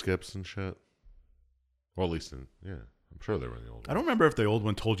level skips and shit. Well, at least I'm sure they were in the old. I don't remember if the old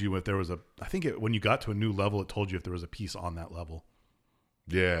one told you if there was I think when you got to a new level, it told you if there was a piece on that level.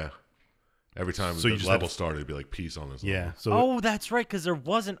 Yeah. Every time So you the just level had to- started, it'd be like peace on this. Yeah. Level. So Oh, that's right, because there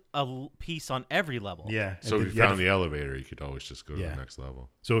wasn't a piece on every level. yeah. So and if then you had found to- the elevator, you could always just go to Yeah. the next level.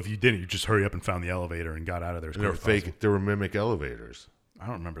 So if you didn't, you just hurry up and found the elevator and got out of there. As And there quick were as possible. there were mimic elevators. I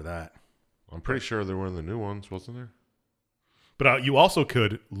don't remember that. I'm pretty sure there were in the new ones, wasn't there? But you also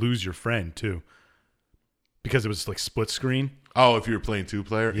could lose your friend too. because it was like split screen. Oh, if you were playing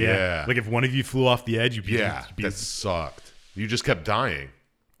 2-player? Yeah. Like if one of you flew off the edge, you'd be that sucked. You just kept dying.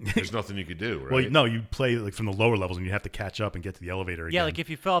 There's nothing you could do, right? Well, no, you play like from the lower levels and you have to catch up and get to the elevator again. Yeah, like if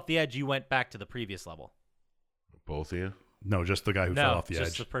you fell off the edge, you went back to the previous level. Both of you? No, just the guy who fell off the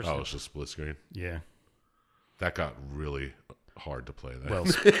just edge. the person. Oh, it's just split screen. Yeah. That got really hard to play there. Well,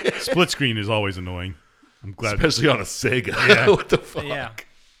 split screen is always annoying. I'm glad. Especially on a Sega. Yeah. What the fuck? Yeah.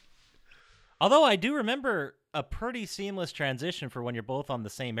 Although I do remember a pretty seamless transition for when you're both on the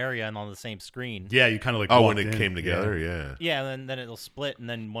same area and on the same screen. Yeah, you kind of like. Oh, walked when it in. came together? Yeah. Yeah, and then it'll split, and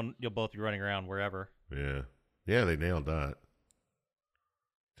then you'll both be running around wherever. Yeah. Yeah, they nailed that.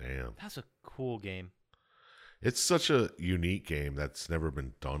 Damn. That's a cool game. It's such a unique game that's never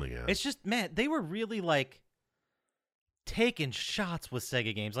been done again. It's just, man, they were really like taking shots with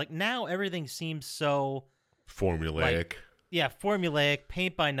Sega games. Like now everything seems so formulaic. Formulaic,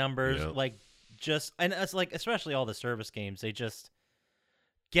 paint by numbers, Yeah. like just, and it's like especially all the service games, they just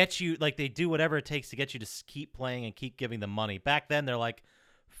get you, like they do whatever it takes to get you to keep playing and keep giving them money. Back then they're like,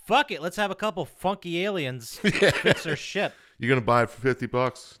 fuck it, let's have a couple funky aliens fix their shit. You're going to buy it for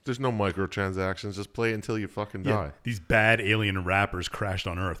 $50? There's no microtransactions. Just play it until you fucking Yeah, die. these bad alien rappers crashed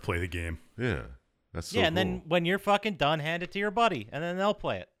on Earth. Play the game. Yeah. That's so Yeah, and cool. then when you're fucking done, hand it to your buddy, and then they'll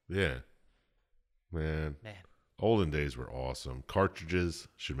play it. Yeah. Man. Olden days were awesome. Cartridges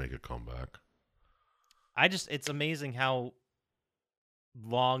should make a comeback. It's amazing how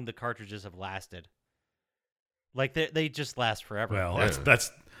long the cartridges have lasted. Like they just last forever. Well, Yeah.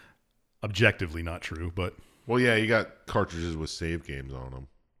 that's objectively not true, but Well, yeah, you got cartridges with save games on them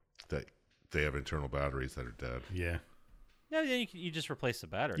that they have internal batteries that are dead. yeah, Yeah, you just replace the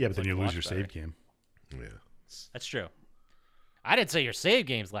battery. yeah, It's but then like you a lose watch your battery. save game. Yeah. That's true. I didn't say your save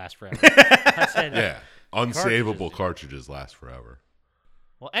games last forever. I said, Yeah. Unsavable cartridges last forever.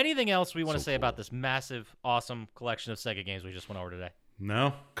 Well, anything else we want to So say about cool. this massive, awesome collection of Sega games we just went over today?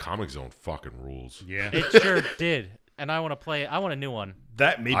 No, Comic Zone fucking rules. yeah, It sure did. And I want to play. I want a new one.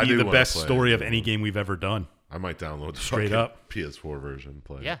 that may I be do the wanna best play story it. of any game we've ever done. I might download the Straight fucking up. PS4 version and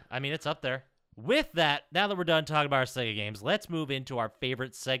play it. Yeah, I mean, it's up there. With that, now that we're done talking about our Sega games, let's move into our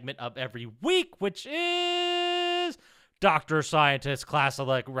favorite segment of every week, which is Dr. Scientist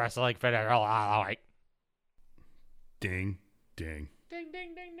Classic Wrestling Finish. Ding, ding. Ding,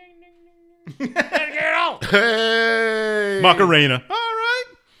 ding, ding, ding, ding, ding. Get out! Hey! Macarena. All right.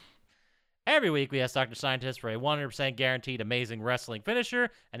 Every week, we ask Dr. Scientist for a 100% guaranteed amazing wrestling finisher,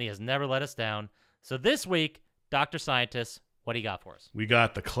 and he has never let us down. So this week, Dr. Scientist, what do you got for us? We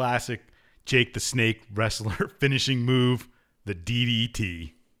got the classic Jake the Snake wrestler finishing move, the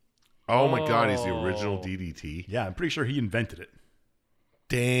DDT. Oh my God, he's the original Oh. DDT. Yeah, I'm pretty sure he invented it.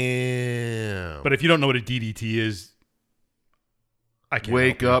 Damn. But if you don't know what a DDT is, I can't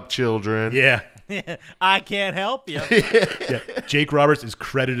Wake help up, children. you. Yeah. I can't help you. Yeah, Jake Roberts is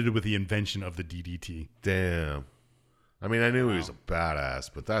credited with the invention of the DDT. Damn. I mean, I knew he was a badass,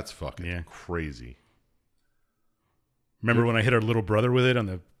 but that's fucking Yeah. crazy. Remember when I hit our little brother with it on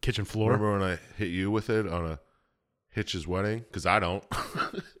the kitchen floor? Remember when I hit you with it on a Hitch's wedding? Because I don't.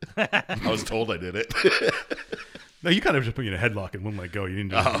 I was told I did it. No, you kind of just put you in a headlock and wouldn't let go. You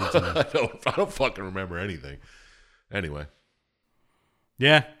didn't do anything. I don't fucking remember anything. Anyway.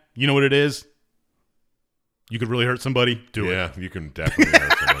 Yeah, you know what it is? You could really hurt somebody. Do it. Yeah, you can definitely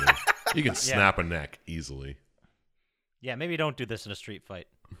hurt somebody. You can snap a neck easily. Yeah, maybe don't do this in a street fight.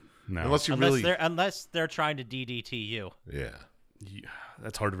 No, Unless you Unless really... they're trying to DDT you. Yeah.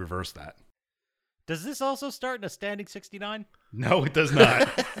 that's hard to reverse that. Does this also start in a standing 69? No, it does not.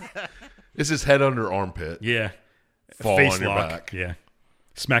 This is head under armpit. Yeah. Fall Face on your lock. back. Yeah.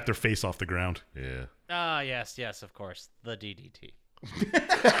 Smack their face off the ground. Yeah. Ah, yes, of course. The DDT.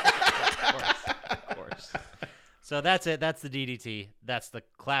 Of course. So that's it. That's the DDT. That's the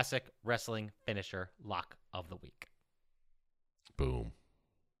classic wrestling finisher lock of the week. Boom.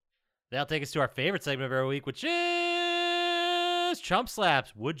 That'll take us to our favorite segment of every week, which is Chump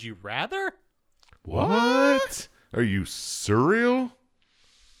Slaps. Would you rather? What? Are you surreal?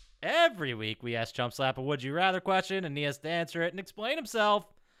 Every week we ask Chump Slap a would you rather question, and he has to answer it and explain himself.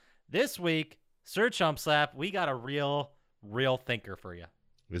 This week, Sir Chump Slap, we got a real thinker for you.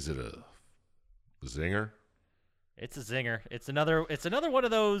 Is it a zinger? It's a zinger. It's another one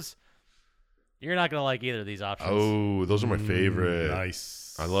of those. You're not gonna like either of these options. Oh, those are my favorite.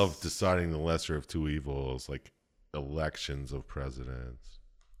 Nice. I love deciding the lesser of two evils, like elections of presidents.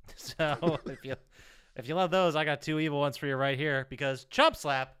 So if you love those, I got two evil ones for you right here. Because Chump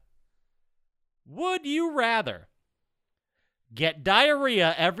Slap, would you rather get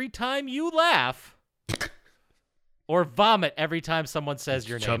diarrhea every time you laugh, Or vomit every time someone says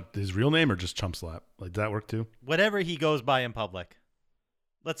your name. His real name or just chump slap? Like, does that work too? Whatever he goes by in public.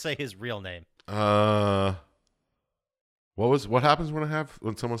 Let's say his real name. What happens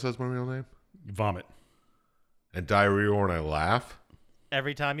when someone says my real name? Vomit. And diarrhea when I laugh?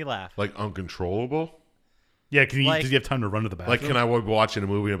 Every time you laugh. Like uncontrollable? Yeah, does Like- he have time to run to the bathroom? Like, can I be watching a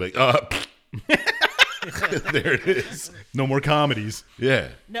movie and be like, there it is. No more comedies. Yeah.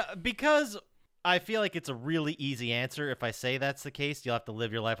 No, because I feel like it's a really easy answer. If I say that's the case, you'll have to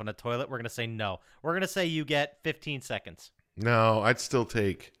live your life on a toilet. We're going to say no. We're going to say you get 15 seconds. No, I'd still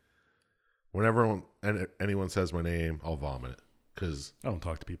take, whenever anyone says my name, I'll vomit it. Because I don't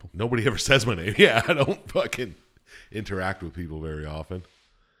talk to people. nobody ever says my name. Yeah, I don't fucking interact with people very often.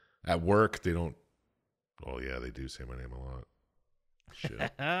 At work, they don't. Oh, yeah, they do say my name a lot.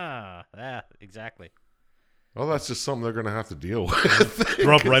 Shit. Yeah, exactly. Well, that's just something they're going to have to deal with.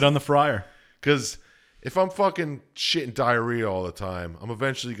 Throw up right on the fryer. Because if I'm fucking shitting diarrhea all the time, I'm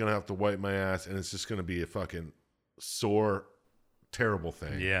eventually going to have to wipe my ass, and it's just going to be a fucking sore, terrible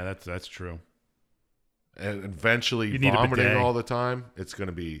thing. Yeah, that's true. And eventually You need a vomiting bidet. all the time, it's going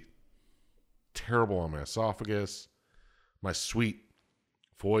to be terrible on my esophagus. My sweet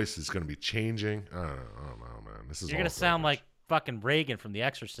voice is going to be changing. I don't know, man. This is You're all going to sound garbage. like fucking Reagan from The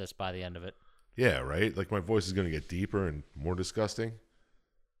Exorcist by the end of it. Yeah, right? Like my voice is going to get deeper and more disgusting.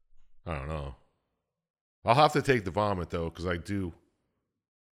 I don't know. I'll have to take the vomit, though, because I do.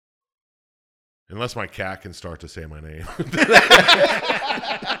 Unless my cat can start to say my name.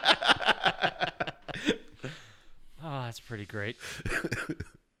 Oh, that's pretty great.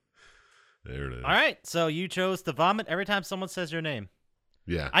 There it is. All right, so you chose to vomit every time someone says your name.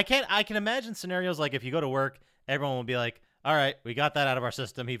 Yeah. I can imagine scenarios like if you go to work, everyone will be like, "All right, we got that out of our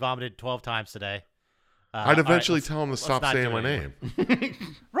system. He vomited 12 times today." I'd all right, eventually tell him to let's stop not saying do my it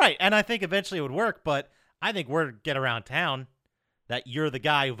name. Right, and I think eventually it would work, but I think word get around town that you're the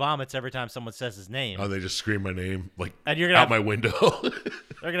guy who vomits every time someone says his name. Oh, they just scream my name like And you're gonna out have, my window.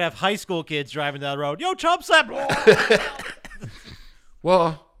 they're gonna have high school kids driving down the road. Yo, chump slap!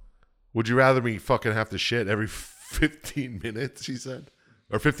 Well, would you rather me fucking have to shit every 15 minutes, she said?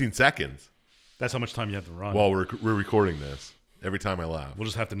 Or 15 seconds That's how much time you have to run. while we're recording this every time I laugh? We'll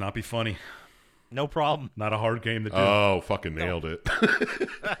just have to not be funny. No problem. Not a hard game to do. Oh, fucking nailed it.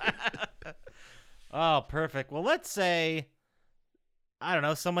 Oh, perfect. Well, let's say, I don't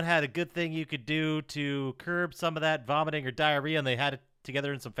know, someone had a good thing you could do to curb some of that vomiting or diarrhea, and they had it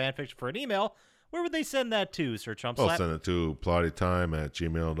together in some fan fiction for an email. Where would they send that to, Sir Chump I'll Slap? send it to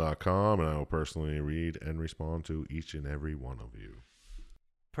plottytime@gmail.com, and I will personally read and respond to each and every one of you.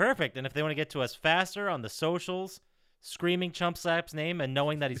 Perfect. And if they want to get to us faster on the socials, screaming Chump Slap's name and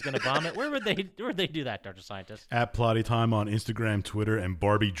knowing that he's going to vomit, where would they do that, Dr. Scientist? At Plotty Time on Instagram, Twitter, and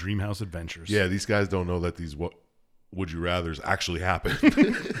Barbie Dreamhouse Adventures. Yeah, these guys don't know that these what would you rathers actually happen.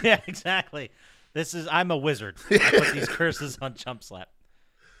 Yeah, exactly. I'm a wizard. I put these curses on Chump Slap.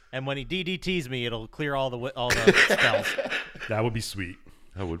 And when he DDTs me, it'll clear all the spells. That would be sweet.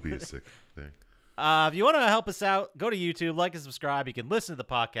 That would be a sick thing. If you want to help us out, go to YouTube, like and subscribe. You can listen to the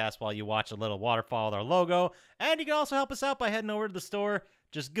podcast while you watch a little waterfall with our logo. And you can also help us out by heading over to the store.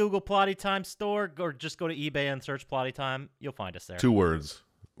 Just Google Plotty Time Store, or just go to eBay and search Plotty Time. You'll find us there. 2 words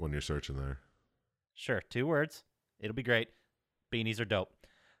when you're searching there. Sure, 2 words. It'll be great. Beanies are dope.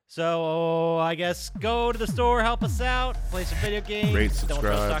 So, I guess go to the store, help us out, play some video games. Rate, Don't subscribe.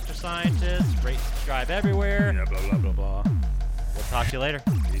 trust Dr. Scientist. Rate, subscribe everywhere. Yeah, blah, blah, blah, blah. We'll talk to you later.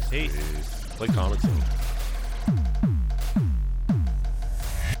 Peace. Play Comic Zone.